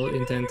with ill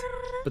intent,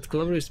 but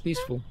Clover is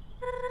peaceful.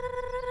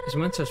 As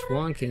much as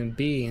one can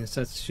be in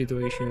such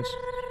situations.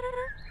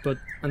 But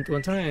what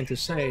I'm trying to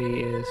say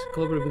is,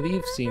 Clover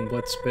believes in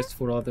what's best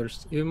for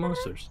others, even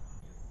monsters.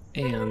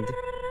 And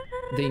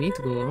they need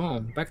to go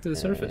home, back to the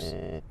surface.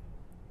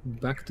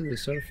 Back to the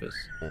surface.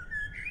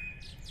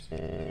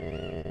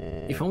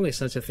 If only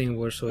such a thing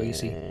were so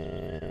easy.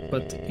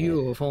 But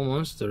you, of all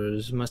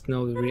monsters, must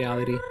know the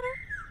reality.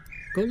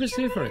 Clover is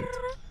different.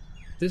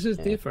 This is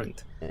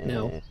different.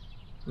 Now,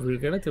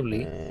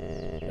 regrettably,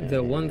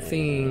 the one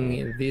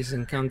thing these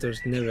encounters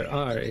never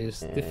are is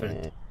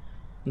different.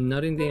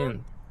 Not in the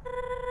end.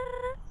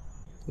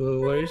 Well,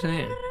 what are you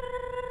saying?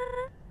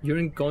 You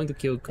aren't going to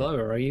kill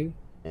Clover, are you?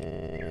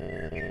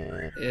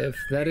 If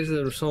that is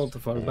the result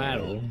of our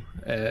battle,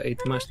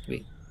 it must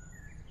be.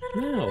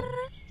 No,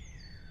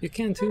 you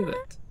can't do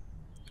that.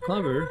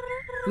 Clover,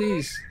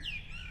 please,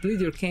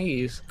 plead your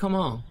case, come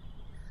on.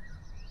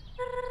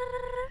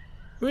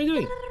 What are you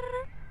doing?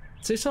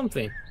 Say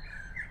something.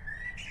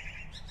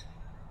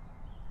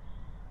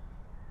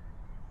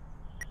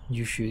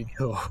 You should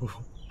go.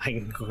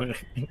 I'm going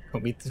to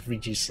commit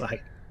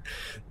regicide.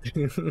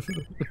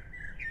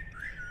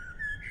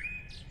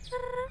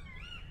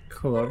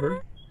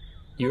 Clover,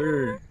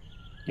 you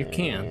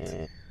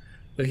can't.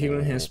 The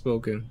human has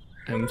spoken.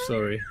 I'm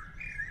sorry.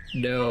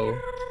 No,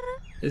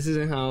 this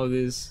isn't how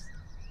this.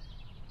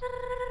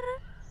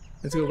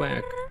 Let's go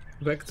back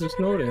to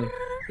Snowdin.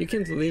 You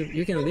can't leave.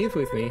 You can leave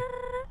with me,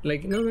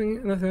 like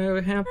nothing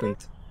ever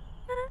happened.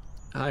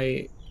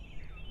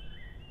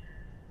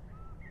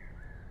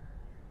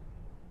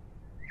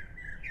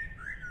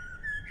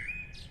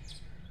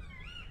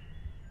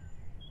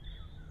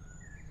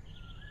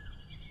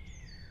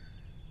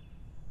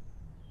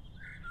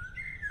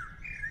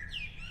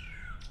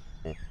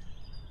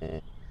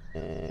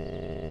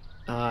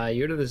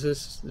 You're the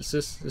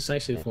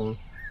decisive one.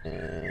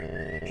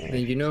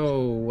 Then you know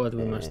what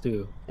we must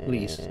do.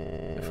 Please,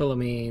 follow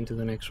me into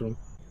the next room.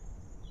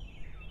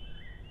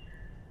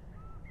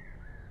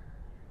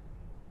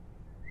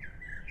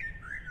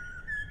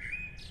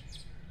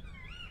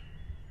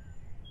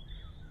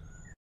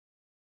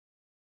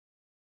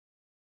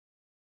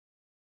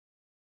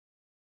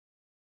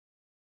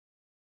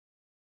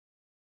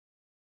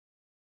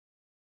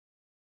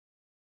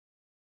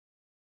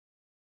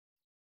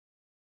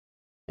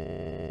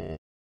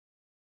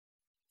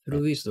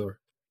 Through this door.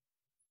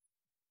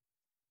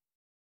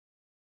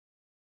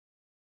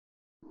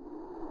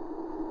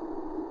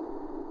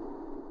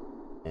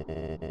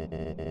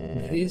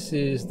 This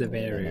is the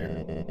barrier.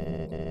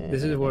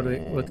 This is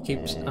what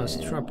keeps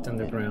us trapped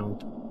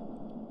underground.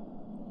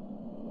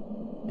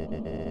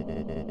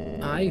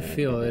 I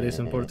feel it is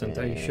important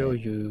I show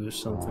you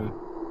something.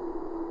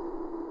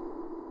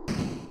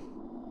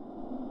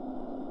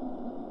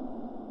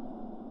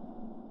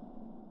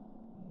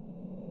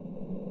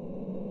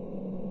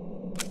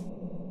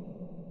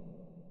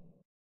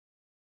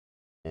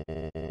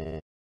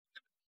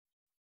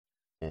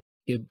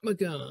 Give my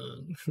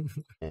gun.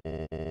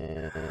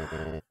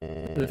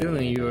 The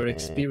feeling you are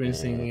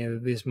experiencing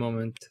at this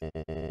moment,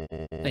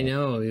 I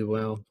know it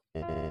well.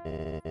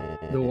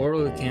 The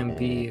world can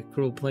be a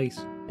cruel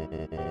place.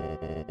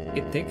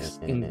 It takes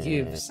and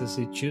gives as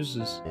it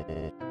chooses.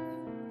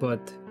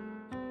 But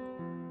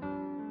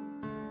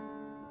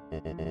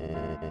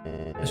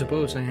I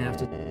suppose I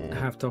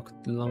have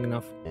talked long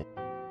enough.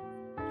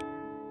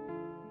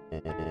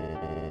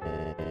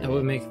 I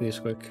will make this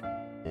quick.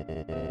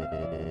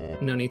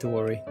 No need to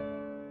worry.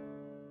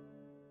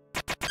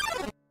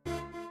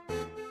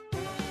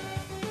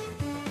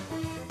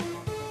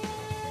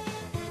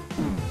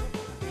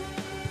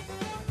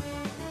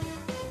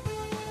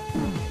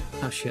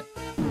 Oh shit.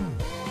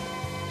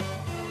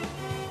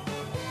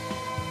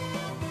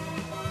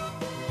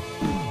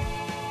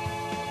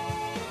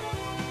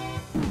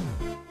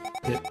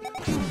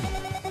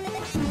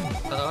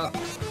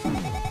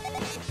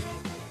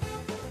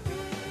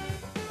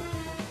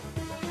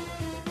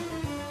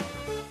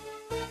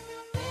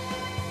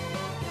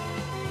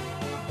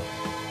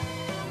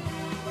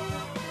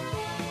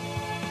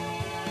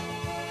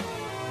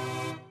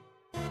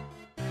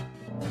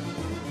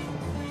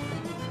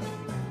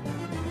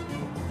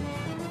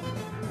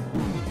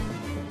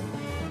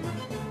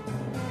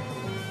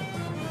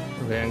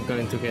 Okay, I'm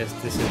going to guess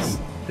this is...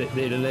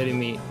 They're letting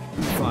me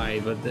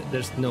fight, but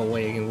there's no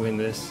way I can win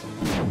this.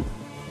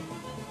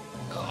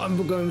 Oh,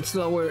 I'm going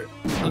slower.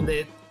 I'm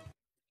dead.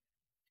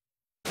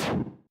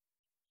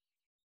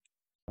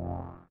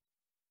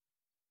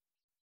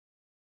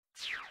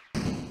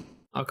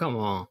 Oh, come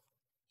on.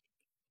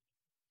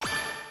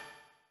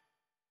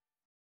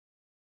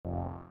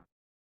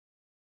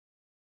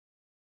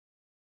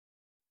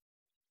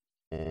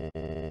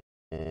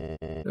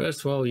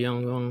 First of all,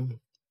 young one.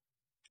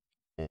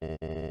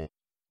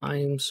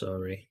 I'm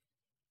sorry.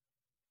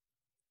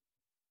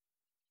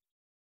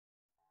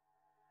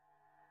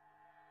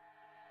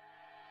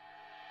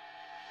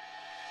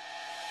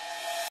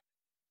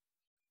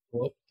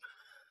 Whoop.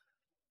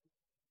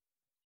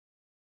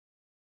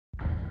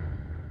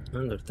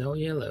 Undertale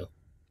yellow.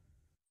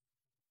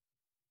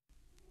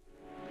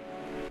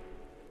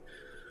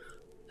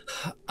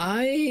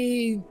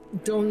 I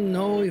don't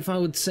know if I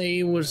would say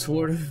it was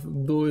worth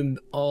doing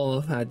all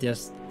of that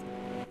just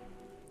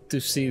to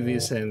see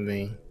this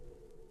ending.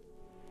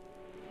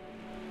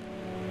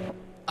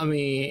 I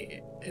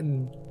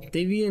mean,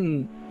 they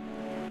didn't...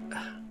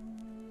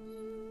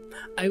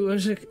 I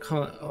was...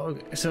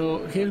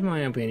 So here's my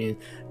opinion.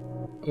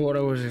 What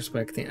I was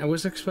expecting. I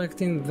was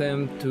expecting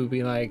them to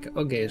be like,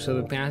 okay, so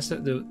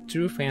the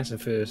true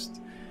pacifist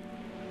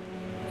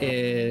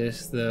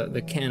is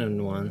the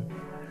canon one,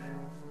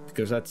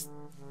 because that's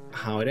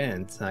how it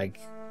ends.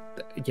 Like,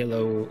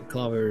 Yellow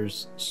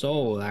Clover's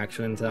soul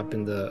actually ends up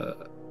in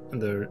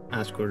under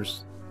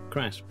Asgor's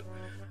grasp.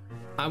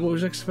 I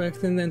was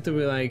expecting them to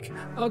be like,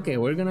 okay,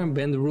 we're gonna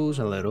bend the rules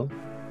a little.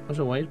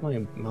 Also, why is my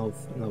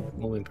mouth not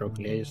moving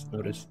properly? I just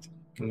noticed.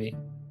 Can we...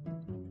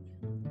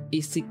 A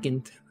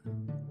second.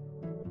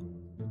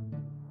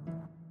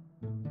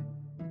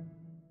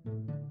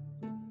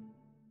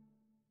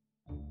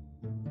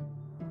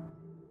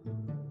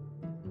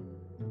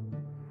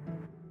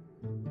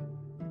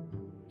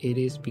 It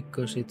is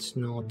because it's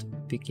not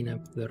picking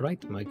up the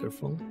right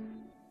microphone.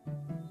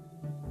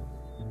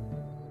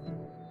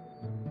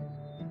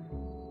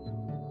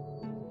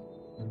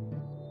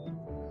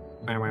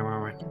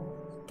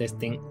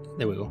 Testing.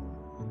 There we go.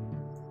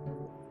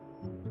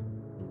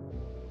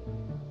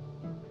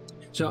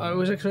 So I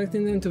was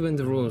expecting them to bend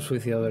the rules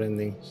with the other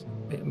endings.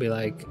 Be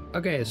like,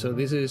 okay, so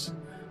this is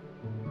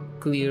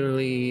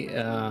clearly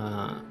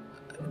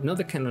not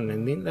the canon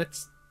ending.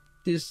 Let's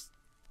just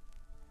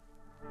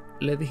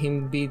let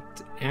him beat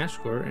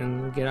Asgore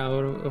and get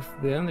out of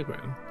the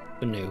underground.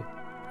 But no,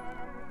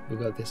 we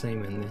got the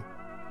same ending.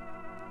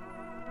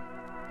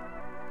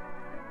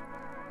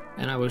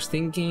 And I was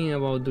thinking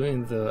about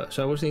doing the...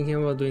 So I was thinking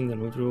about doing the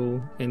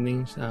neutral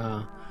endings.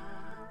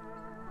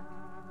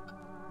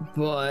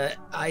 But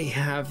I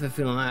have a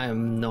feeling I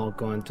am not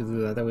going to do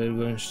that. I will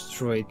go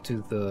straight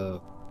to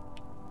the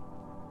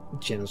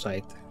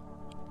genocide.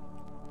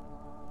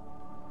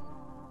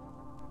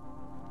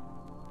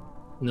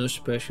 No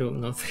special,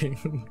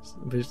 nothing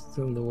based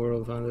on the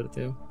world of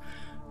Undertale.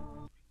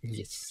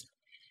 Yes.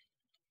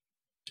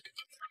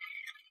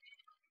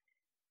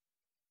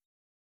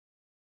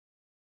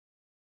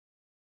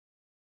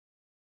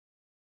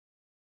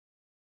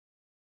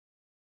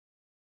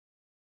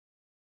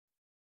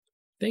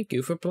 Thank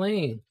you for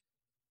playing.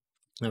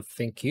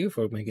 Thank you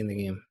for making the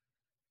game.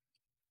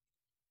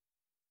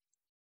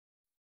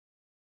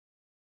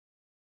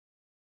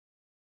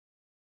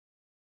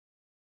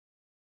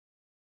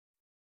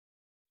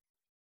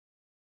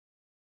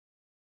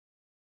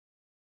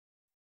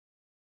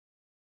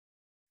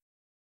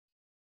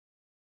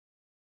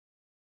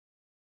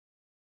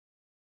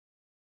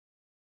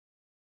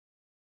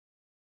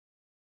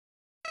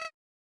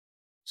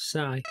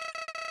 Sigh.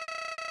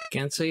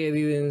 Can't say I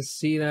didn't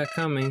see that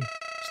coming.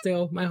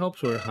 Still, my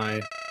hopes were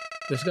high.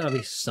 There's gotta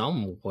be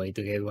some way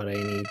to get what I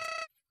need.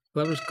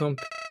 Clever's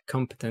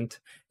competent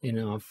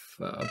enough,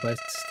 but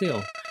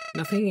still,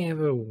 nothing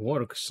ever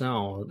works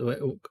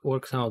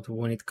out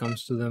when it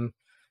comes to them.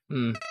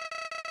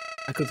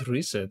 I could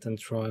reset and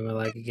try my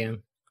luck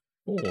again.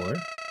 Or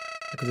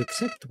I could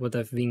accept what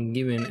I've been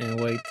given and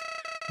wait.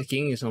 The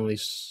king is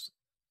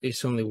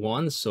only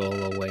one soul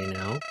away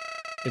now.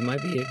 It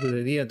might be a good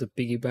idea to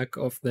piggyback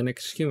off the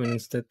next human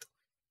instead.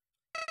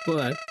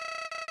 But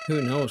who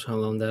knows how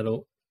long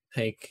that'll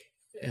take,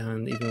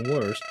 and even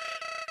worse,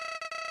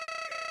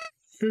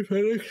 if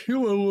the next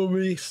human will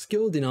be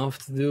skilled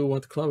enough to do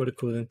what Clover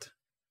couldn't.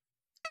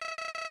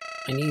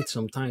 I need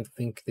some time to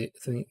think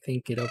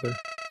it over.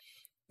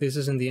 This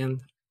isn't the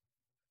end.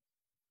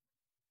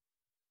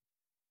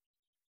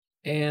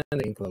 And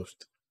then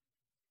closed.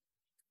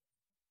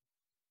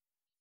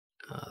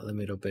 Let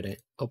me open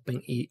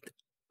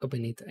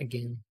it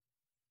again.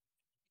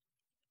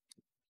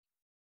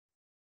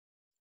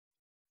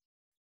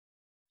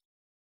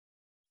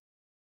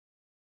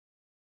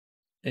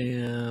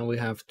 And we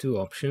have two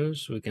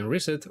options. We can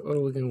reset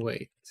or we can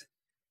wait.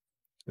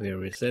 We're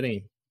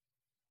resetting.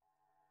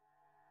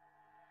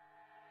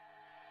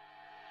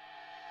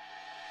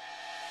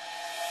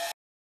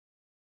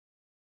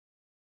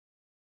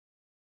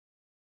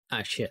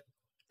 Ah, shit.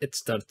 It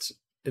starts.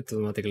 It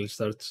automatically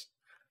starts.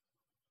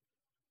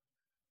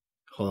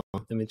 Hold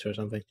on, let me try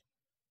something.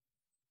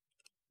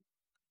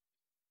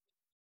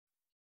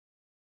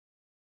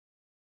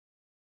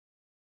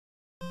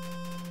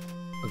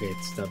 Okay,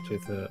 it stopped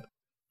with a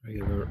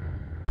regular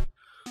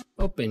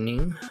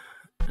opening,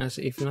 as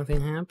if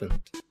nothing happened.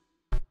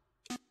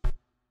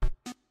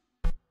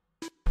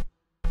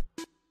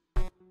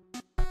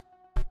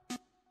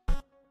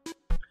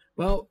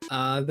 Well,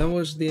 that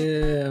was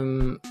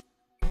the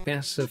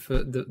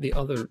the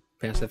other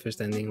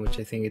pacifist ending, which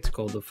I think it's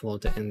called the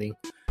Flawed ending,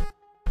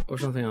 or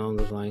something along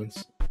those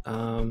lines.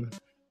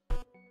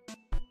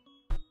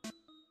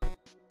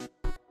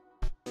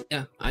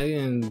 Yeah, I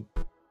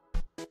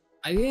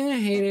didn't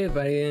hate it,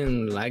 but I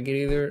didn't like it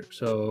either.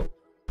 So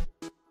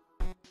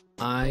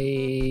I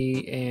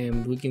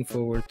am looking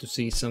forward to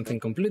see something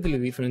completely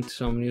different,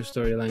 some new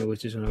storyline,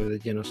 which is another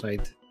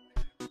genocide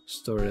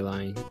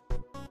storyline.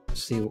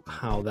 See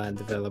how that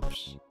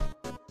develops.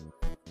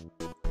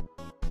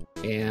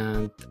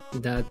 And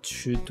that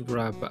should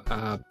wrap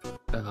up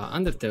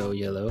Undertale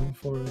Yellow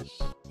for us.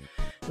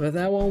 But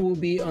that one will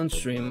be on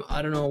stream.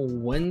 I don't know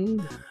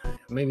when.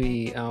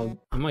 Maybe I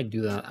might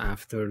do that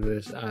after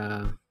this.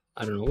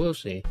 I don't know. We'll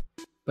see.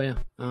 But yeah,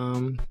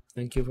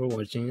 thank you for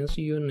watching. I'll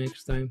see you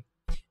next time.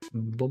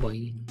 Bye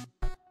bye.